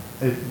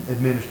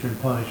administering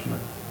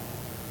punishment.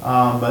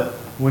 But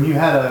when you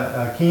had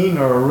a king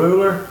or a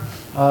ruler,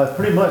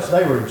 pretty much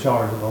they were in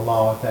charge of the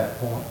law at that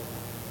point.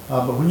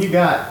 But when you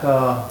got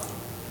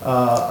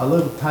a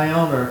little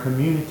town or a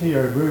community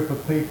or a group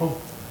of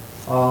people,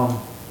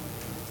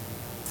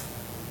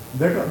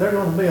 they're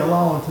going to be a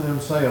law unto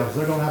themselves.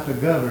 They're going to have to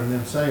govern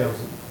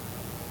themselves.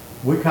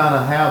 We kind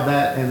of have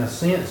that in a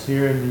sense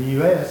here in the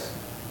U.S.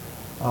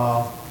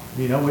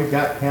 You know, we've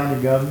got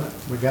county government,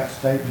 we've got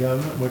state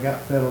government, we've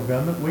got federal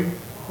government.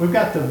 we've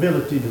got the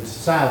ability to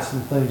decide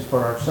some things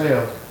for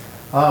ourselves.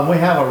 We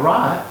have a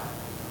right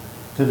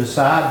to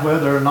decide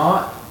whether or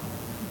not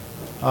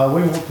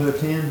we want to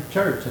attend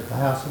church at the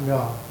house of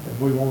God, if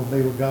we want to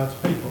be with God's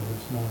people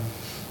this morning.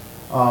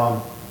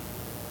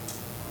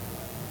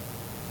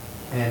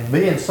 And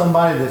being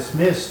somebody that's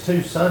missed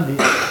 2 Sundays,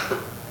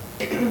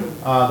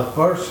 the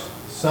first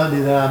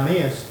Sunday that I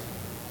missed,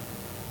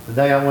 the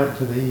day I went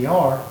to the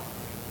ER,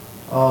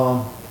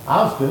 I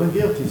was feeling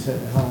guilty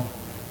sitting at home.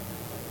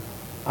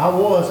 I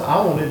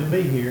wanted to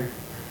be here.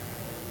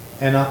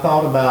 And I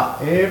thought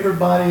about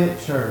everybody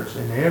at church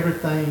and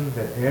everything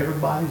that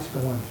everybody's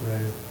going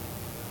through.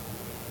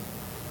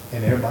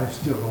 And everybody's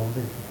still going to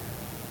be here.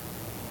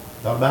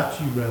 Thought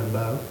about you, Brother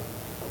Bo.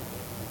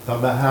 Thought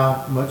about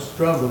how much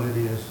struggle it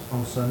is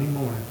on Sunday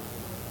morning.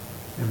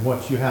 And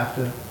what you have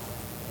to,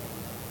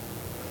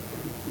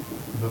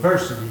 the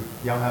adversity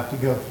y'all have to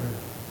go through.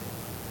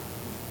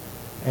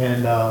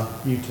 And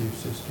you too,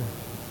 sister.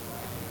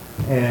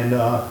 And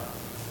I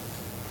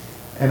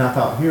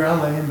thought, here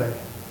I lay in bed.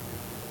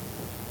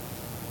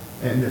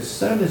 And as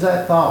soon as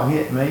that thought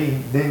hit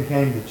me, then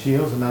came the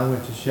chills, and I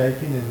went to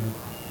shaking and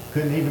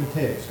couldn't even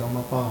text on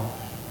my phone.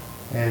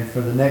 And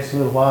for the next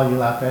little while,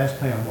 you'll have to ask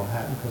Pam what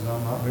happened, because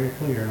I'm not very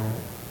clear on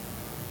it.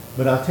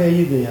 But I'll tell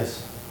you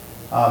this,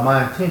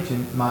 my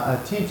attention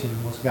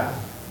was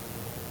gotten.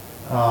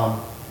 I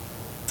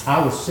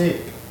was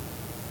sick,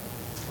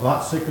 a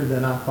lot sicker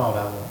than I thought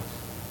I was.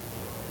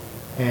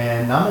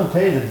 And I'm going to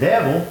tell you,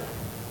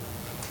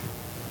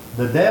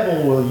 the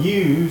devil will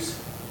use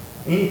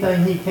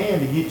anything he can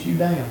to get you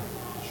down.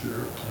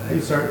 Sure. He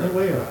certainly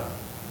will.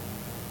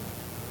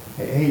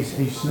 He's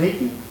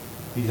sneaky,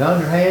 he's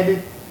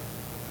underhanded,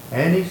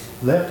 and he's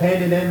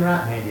left-handed and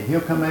right-handed.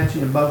 He'll come at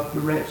you in both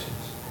directions.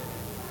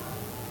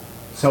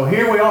 So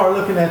here we are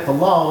looking at the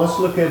law. Let's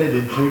look at it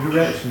in 2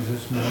 directions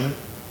this morning.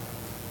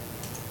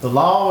 The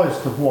law is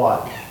to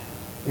what?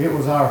 It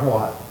was our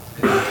what?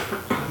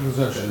 It was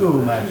our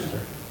schoolmaster,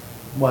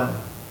 wasn't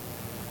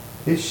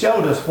it? It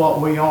showed us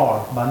what we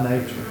are by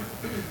nature,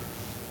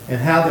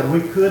 and how that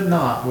we could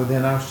not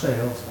within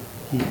ourselves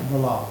keep the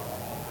law.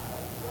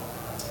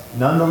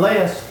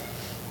 Nonetheless,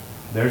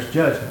 there's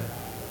judgment.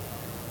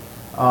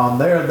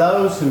 There are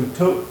those who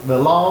took the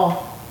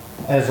law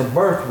as a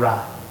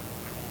birthright.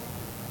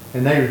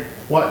 And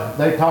what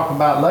they talk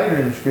about later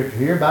in the scripture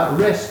here, about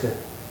resting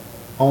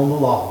on the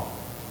law.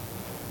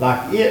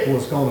 Like it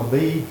was going to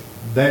be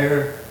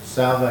their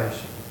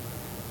salvation.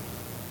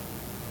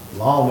 The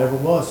law never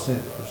was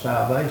sent for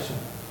salvation.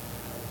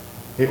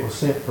 It was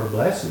sent for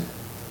blessing.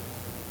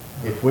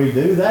 If we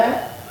do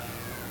that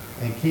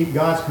and keep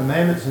God's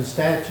commandments and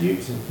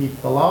statutes and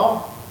keep the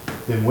law,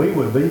 then we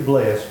would be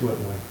blessed,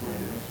 wouldn't we?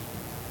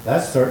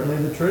 That's certainly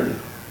the truth.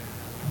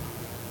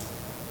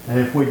 And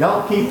if we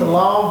don't keep the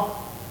law,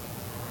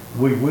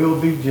 we will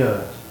be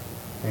judged.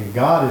 And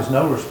God is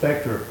no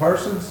respecter of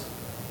persons.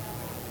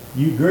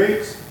 You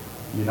Greeks,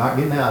 you're not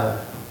getting out of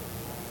it.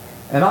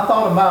 And I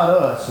thought about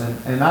us,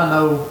 and I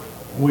know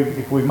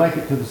if we make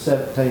it to the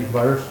 17th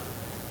verse,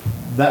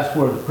 that's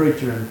where the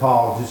preacher and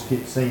Paul just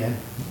keep saying,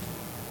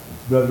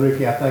 Brother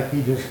Ricky, I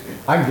can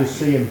just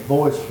see him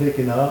voice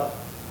picking up,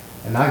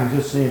 and I can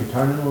just see him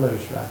turning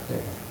loose right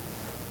there.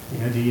 You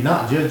know, do you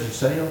not judge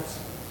yourselves?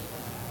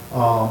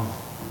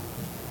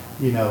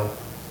 He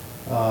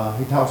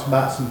talks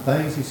about some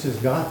things. He says,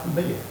 God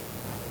forbid.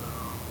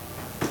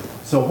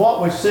 So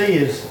what we see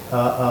is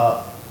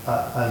a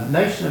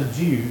nation of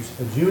Jews,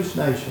 a Jewish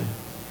nation,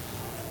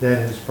 that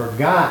has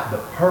forgot the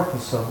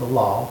purpose of the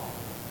law,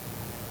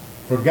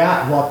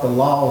 forgot what the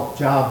law's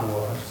job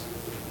was,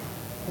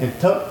 and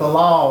took the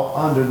law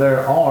under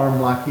their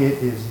arm like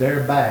it is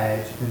their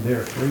badge and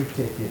their free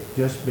ticket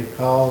just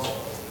because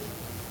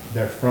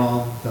they're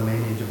from the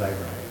lineage of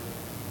Abraham.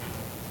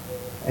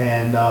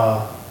 And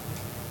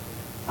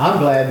I'm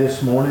glad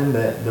this morning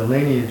that the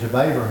lineage of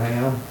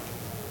Abraham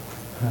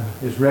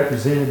is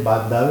represented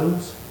by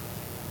those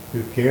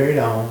who carried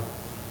on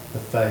the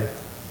faith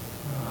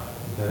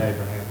that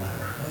Abraham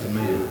had.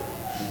 Amen.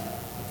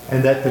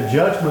 And that the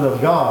judgment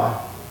of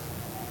God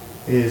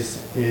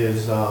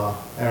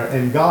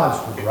and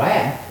God's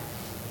wrath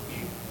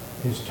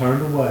is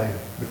turned away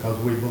because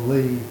we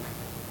believe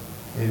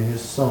in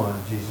His Son,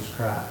 Jesus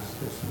Christ,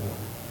 this morning.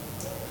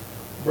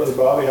 Brother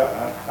Bobby,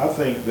 I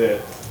think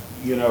that,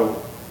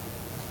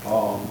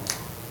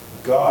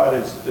 God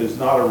is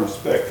not a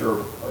respecter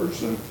of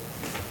person.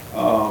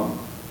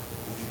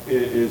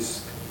 It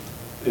is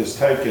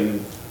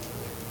taken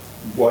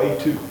way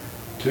too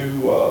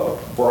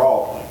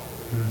broadly.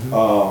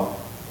 Mm-hmm.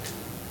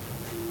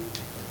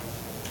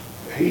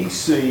 He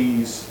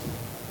sees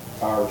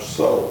our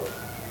soul,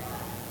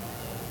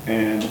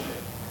 and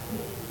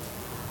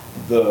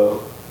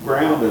the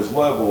ground is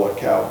level at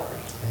Calvary.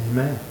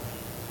 Amen.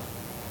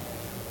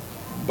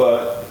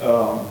 But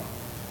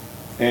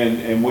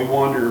and we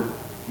wonder,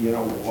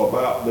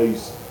 about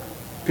these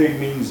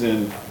pygmies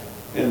in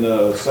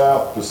the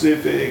South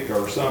Pacific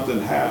or something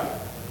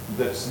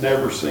that's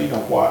never seen a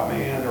white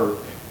man, or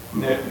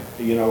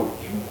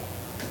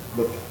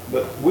but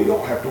we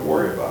don't have to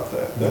worry about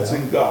that. That's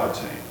in God's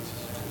hands.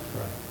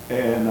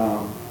 And,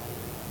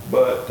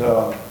 but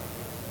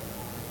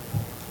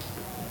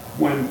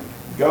when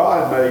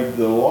God made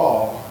the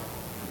law,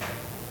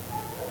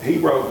 he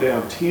wrote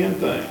down 10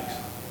 things.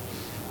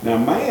 Now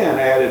man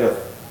added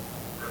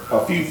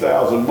a few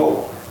thousand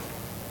more.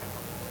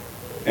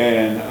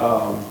 And,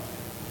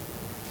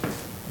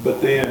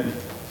 but then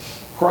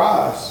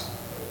Christ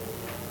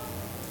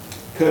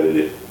cut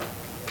it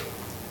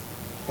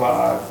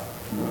by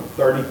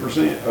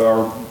 30%,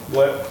 or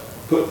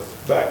put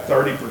back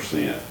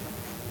 30%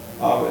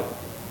 of it.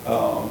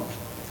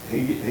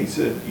 He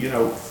said, you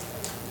know,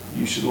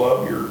 you should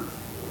love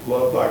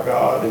thy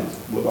God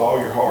with all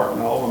your heart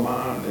and all the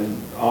mind,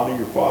 and honor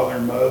your father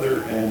and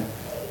mother, and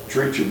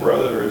treat your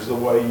brother as the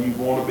way you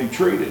want to be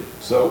treated.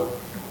 So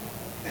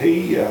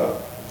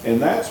and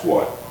that's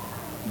what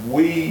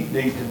we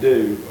need to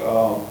do.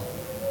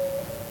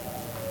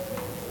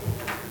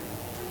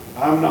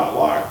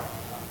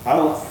 I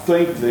don't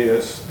think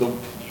this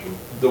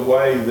the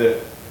way that,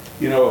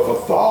 you know, if a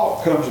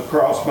thought comes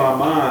across my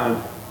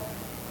mind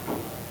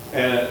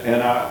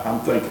and I'm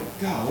thinking,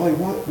 golly,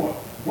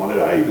 why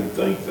did I even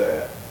think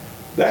that?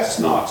 That's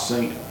not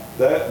sin.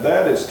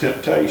 That is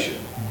temptation.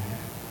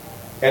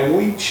 And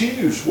we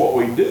choose what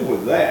we do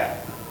with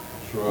that.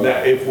 Right.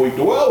 Now, if we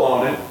dwell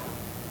on it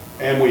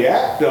and we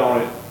act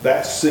on it,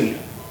 that's sin.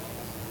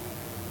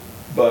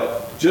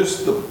 But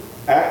just the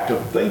act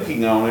of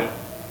thinking on it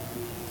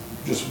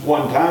just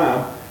one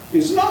time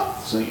is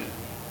not sin.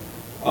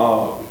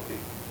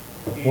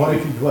 What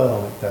if you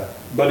dwell on it though?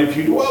 But if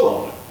you dwell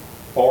on it,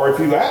 or if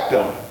you act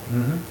on it.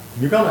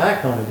 You're going to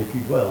act on it if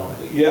you dwell on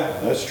it. Yeah,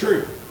 that's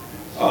true.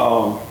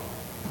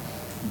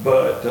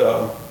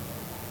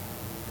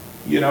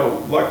 You know,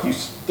 like you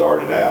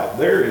started out,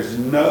 there is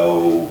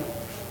no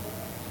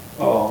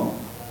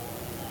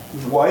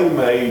way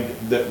made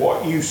that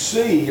what you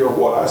see or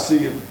what I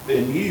see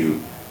in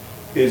you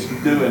is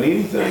doing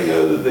anything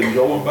other than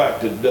going back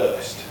to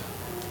dust.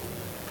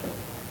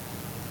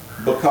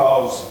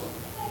 Because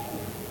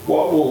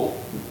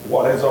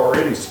what has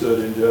already stood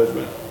in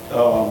judgment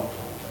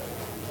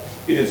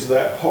is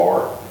that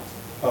part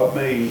of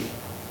me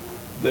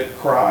that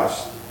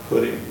Christ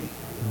put in me.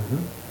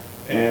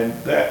 And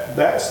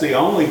that's the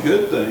only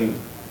good thing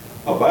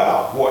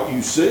about what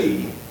you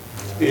see,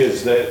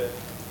 is that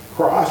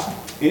Christ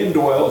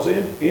indwells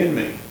in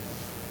me.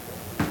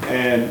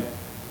 And,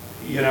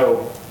 you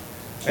know,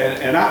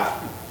 and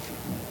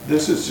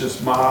this is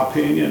just my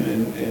opinion,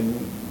 and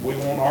we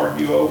won't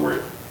argue over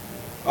it.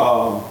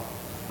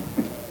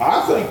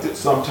 I think that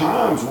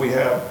sometimes we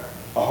have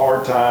a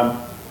hard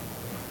time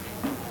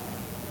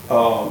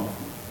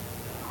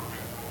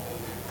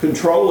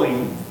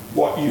controlling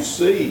what you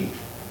see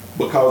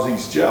because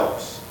he's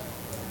jealous.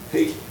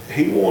 He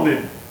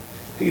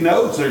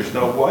knows there's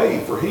no way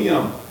for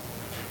him,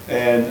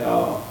 and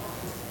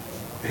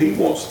he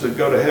wants to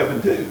go to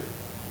heaven too.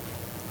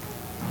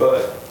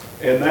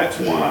 And that's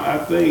why I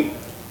think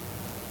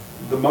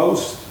the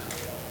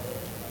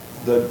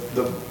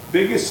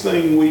biggest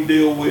thing we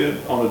deal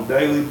with on a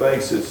daily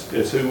basis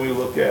is who we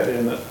look at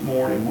in the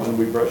morning when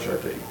we brush our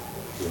teeth.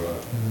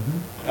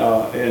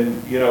 Right.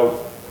 And you know,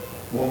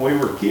 when we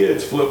were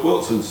kids, Flip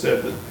Wilson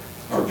said that,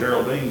 or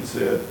Geraldine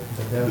said,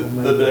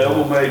 the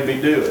devil made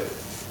me do it.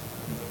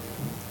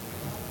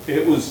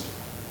 It was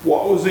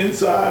what was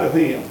inside of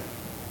him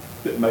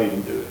that made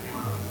him do it.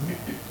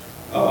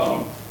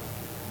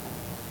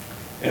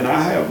 And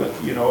I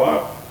haven't, you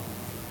know,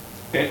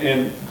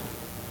 and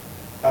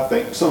I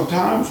think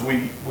sometimes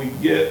we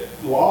get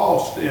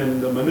lost in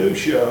the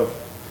minutia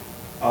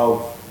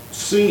of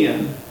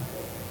sin.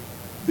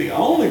 The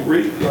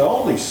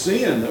only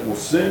sin that will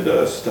send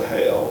us to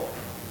hell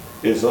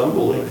is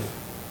unbelief.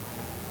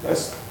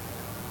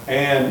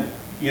 And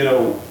you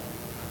know,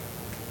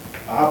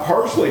 I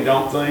personally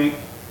don't think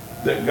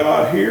that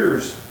God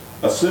hears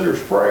a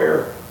sinner's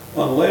prayer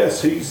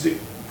unless he's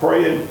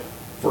praying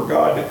for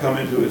God to come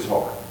into his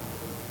heart.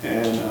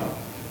 And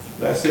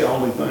that's the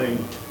only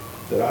thing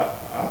that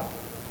I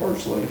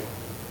personally,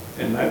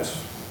 and that's,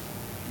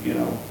 you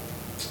know,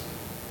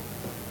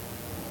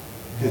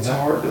 it's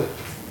hard to,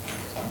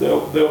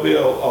 there'll be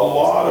a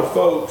lot of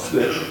folks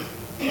that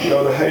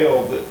go to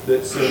hell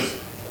that says,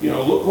 you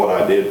know, look what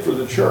I did for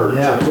the church,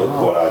 and look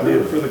what I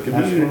did for the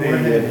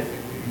community.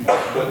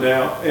 But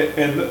now,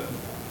 and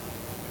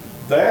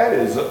that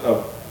is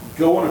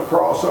going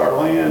across our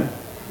land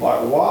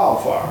like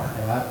wildfire.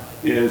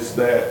 Is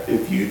that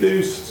if you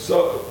do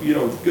you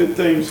know, good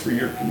things for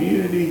your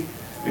community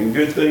and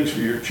good things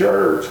for your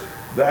church,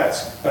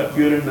 that's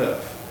good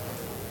enough.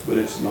 But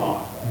it's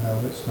not. No,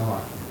 it's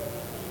not.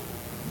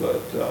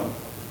 But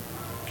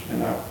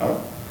and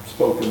I've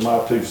spoken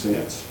my 2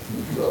 cents.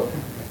 So.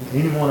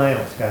 Anyone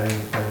else got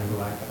anything to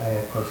like to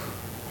add? Because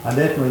I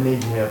definitely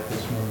need your help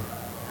this morning.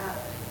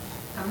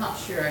 I'm not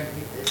sure I can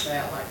get this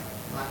out like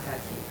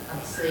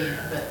I'm seeing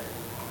it, but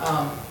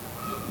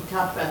you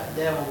talked about the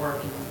devil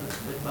working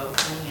with both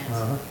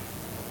hands.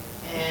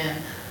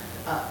 And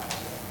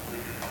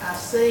I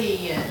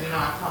see, and,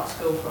 I taught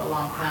school for a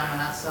long time,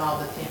 and I saw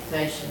the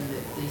temptation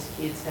that these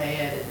kids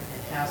had, and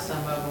how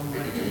some of them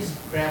would just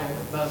grab them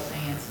with both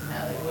hands and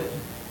how they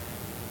wouldn't.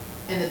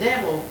 And the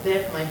devil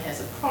definitely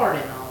has a part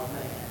in all of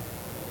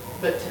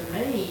that. But to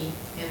me,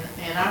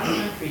 in our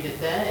country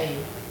today,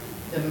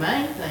 the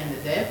main thing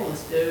the devil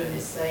is doing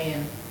is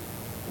saying,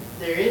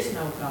 there is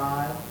no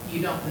God.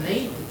 You don't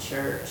need the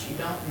church. You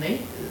don't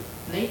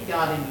need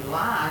God in your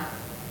life.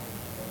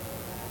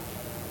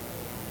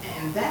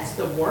 And that's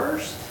the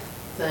worst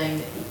thing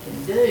that he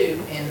can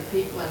do. And the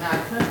people in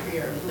our country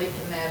are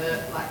licking that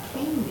up like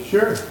candy.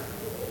 Sure.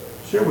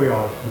 Sure we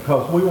are,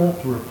 because we want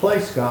to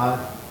replace God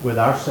with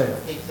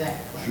ourselves.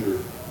 Exactly. Sure.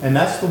 And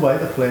that's the way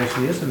the flesh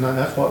is, and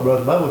that's what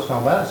Brother Bo was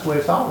talking about. That's the way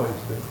it's always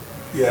been.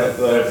 Yeah,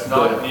 That's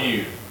not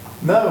new.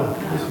 No,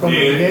 it's from the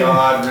Did beginning.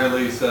 God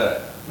really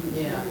say?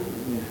 Yeah.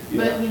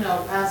 But,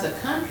 as a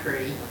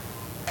country,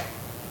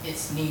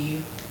 it's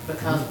new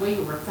because we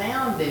were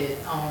founded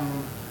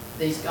on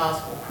these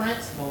gospel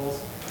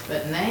principles,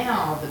 but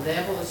now the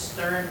devil is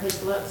stirring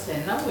people up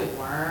saying, no, we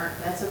weren't.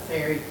 That's a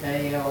fairy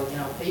tale.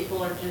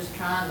 People are just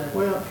trying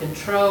to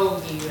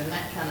control you and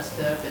that kind of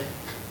stuff. And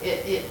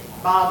it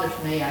bothers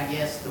me, I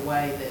guess, the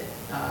way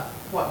that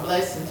what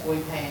blessings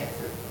we've had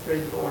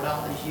through the Lord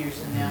all these years,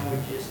 and now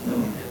we're just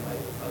throwing it away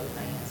with both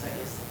hands. I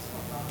guess that's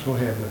what bothers me. Go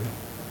ahead, Larry.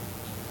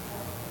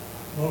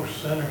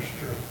 Most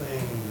sinister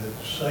thing that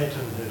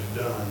Satan has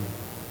done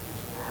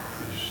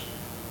is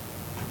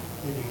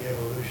eating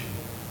evolution,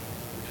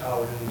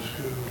 taught in the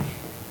schools,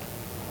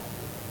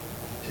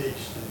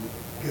 teach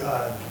that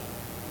God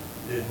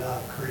did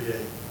not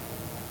create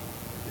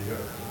the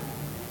earth,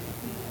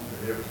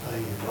 that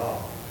everything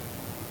evolved.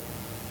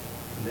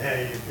 Now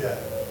you've got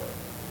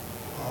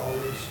all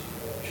these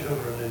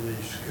children in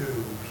these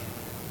schools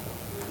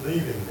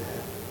believing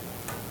that.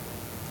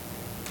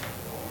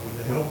 When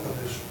they open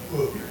this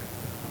book,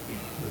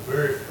 the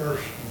very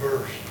first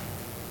verse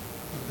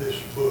of this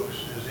book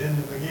says, in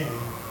the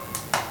beginning,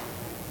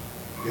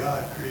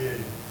 God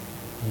created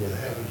the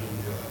heavens and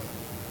the earth.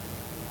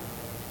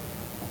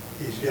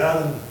 He's got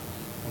them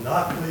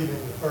not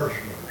believing the first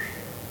verse.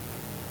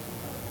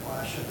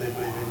 Why should they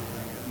believe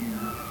anything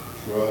else?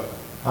 That's right.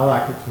 I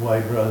like it the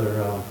way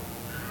Brother,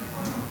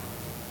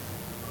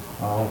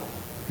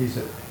 he's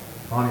at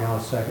Anion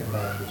Second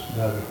Baptist,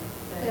 Brother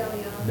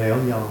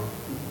Dale Young.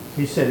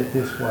 He said it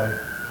this way: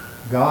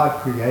 God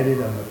created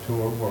a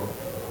mature world.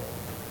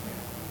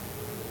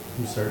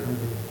 He certainly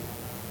did.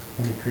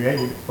 And He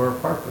created it for a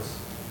purpose,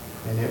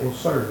 and it will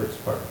serve its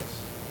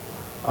purpose.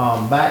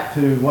 Back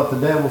to what the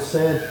devil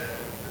said,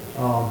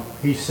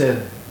 he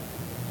said,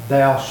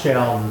 thou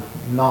shalt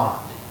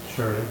not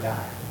surely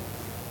die.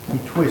 He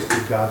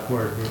twisted God's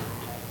word, didn't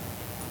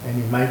he? And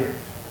he made it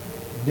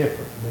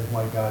different than the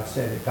way God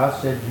said it.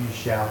 God said, you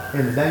shall,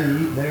 in the day you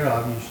eat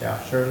thereof, you shall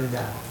surely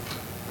die.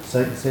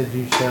 Satan said,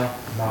 you shall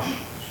not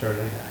surely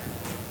die.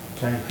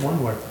 Change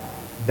one word.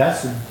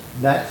 That's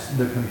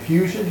the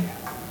confusion.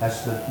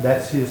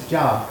 That's his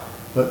job.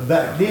 But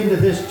back into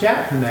this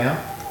chapter now,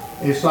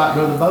 it's like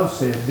Brother Bo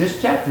said, this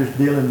chapter is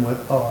dealing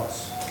with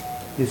us.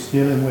 It's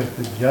dealing with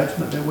the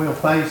judgment that we'll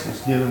face.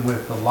 It's dealing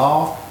with the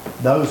law.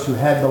 Those who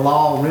had the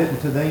law written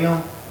to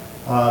them.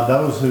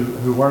 Those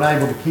who weren't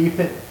able to keep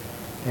it.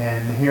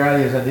 And here I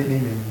didn't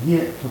even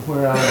get to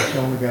where I was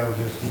going to go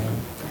this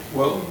morning.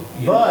 Well,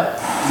 But,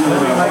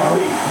 let me make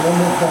one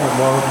more point,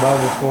 Bo,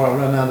 before I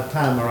run out of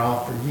time or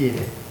I'll forget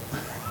it.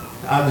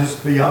 I'll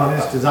just be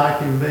honest as I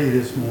can be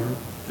this morning.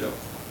 Yep.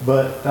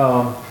 But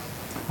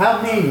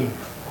how many?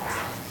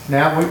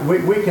 Now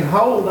we can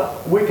hold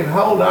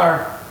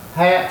our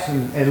hats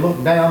and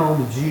look down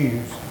on the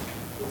Jews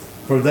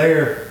for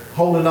their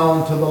holding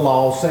on to the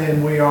law,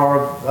 saying we are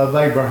of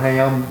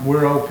Abraham,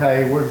 we're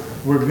okay, we're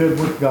good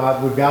with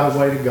God, we've got a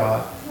way to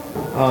God.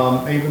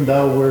 Even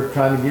though we're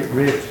trying to get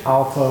rich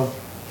off of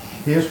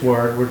His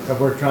word,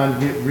 we're trying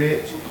to get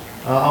rich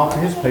off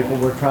of His people.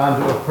 We're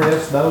trying to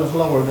oppress those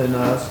lower than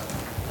us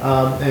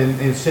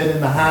and sit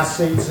in the high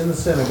seats in the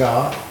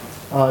synagogue.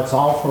 It's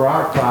all for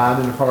our pride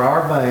and for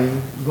our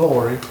vain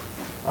glory.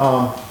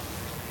 How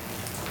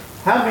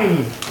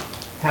many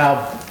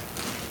have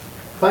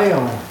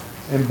found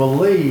and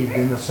believed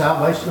in the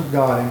salvation of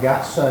God and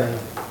got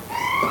saved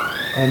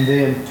and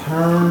then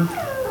turned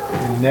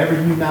and never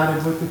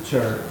united with the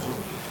church,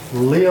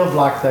 live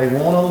like they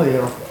want to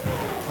live?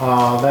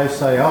 They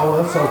say, oh,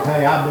 well, it's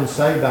okay, I've been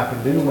saved, I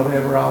can do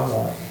whatever I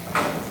want.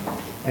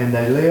 And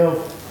they live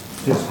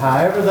just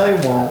however they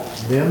want,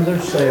 them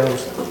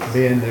themselves,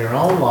 being their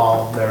own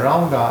law, their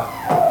own God.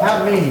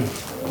 How many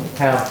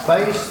have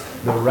faced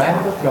the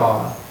wrath of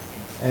God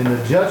and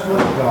the judgment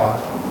of God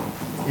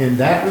in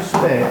that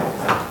respect,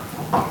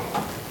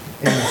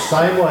 in the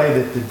same way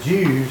that the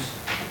Jews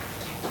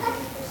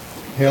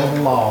held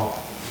the law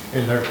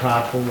in their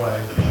prideful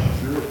way?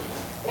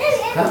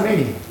 How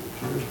many?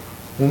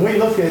 When we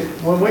look at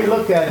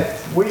it,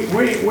 we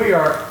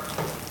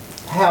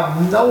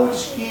have no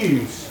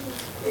excuse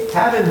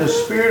having the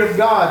Spirit of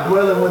God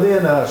dwelling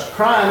within us,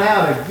 crying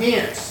out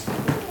against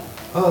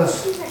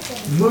us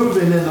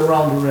moving in the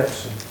wrong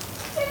direction.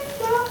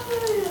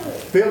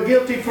 feel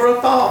guilty for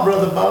a thought,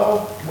 Brother Bo,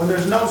 when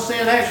there's no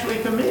sin actually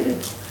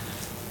committed.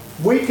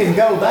 We can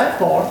go that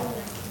far.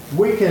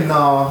 We can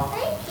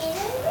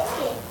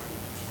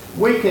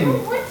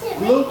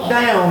look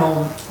down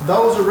on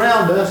those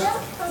around us,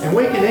 and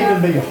we can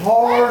even be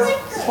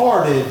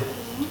hard-hearted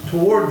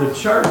toward the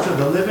church of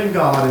the living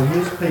God and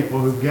His people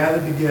who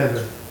gather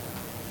together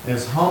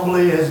as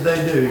humbly as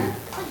they do,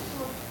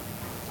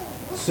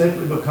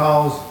 simply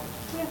because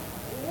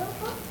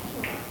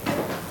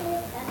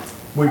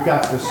we've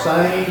got the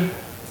same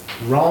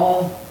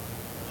wrong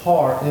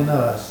heart in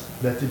us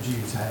that the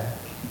Jews had.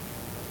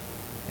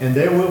 And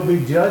there will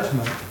be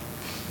judgment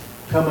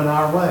coming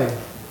our way.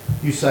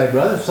 You say,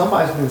 brother, if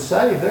somebody's been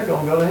saved, they're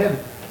going to go to heaven.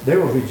 There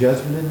will be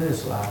judgment in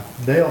this life.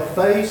 They'll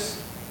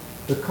face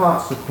the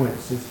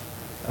consequences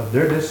of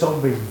their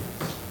disobedience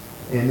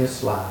in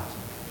this life.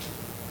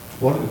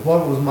 What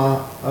was my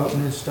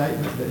opening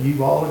statement that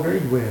you all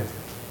agreed with?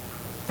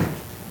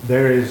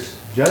 There is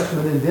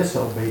judgment in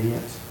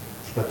disobedience,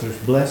 but there's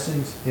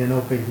blessings in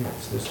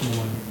obedience this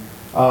morning.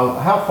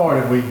 How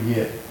far did we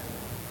get?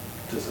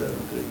 To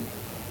 17.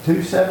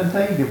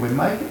 2:17, did we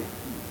make it?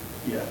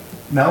 Yeah.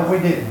 No, we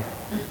didn't.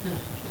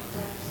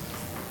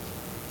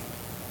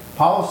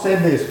 Paul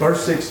said this,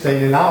 verse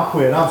 16, and I'll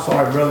quit. I'm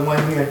sorry, Brother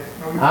Wayne. Here.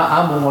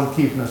 I'm the one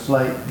keeping us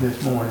late this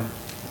morning.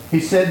 He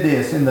said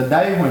this, in the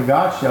day when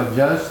God shall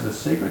judge the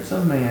secrets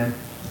of men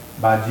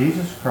by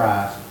Jesus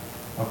Christ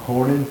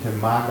according to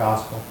my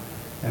gospel.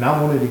 And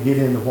I wanted to get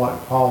into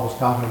what Paul was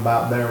talking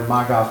about there with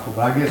my gospel,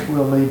 but I guess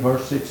we'll leave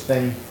verse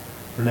 16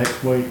 for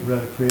next week,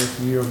 Brother Chris.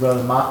 And you or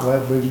Brother Mike, well,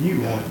 whether you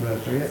want it,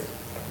 Brother Chris,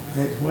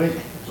 next week,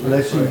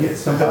 unless you get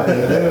somebody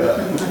to do it.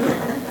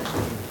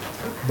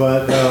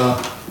 But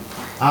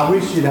I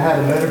wish you'd had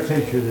a better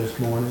teacher this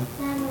morning,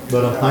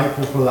 but I'm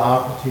thankful for the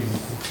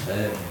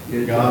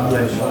opportunity. God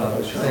bless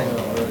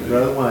you.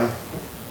 Brother Wayne.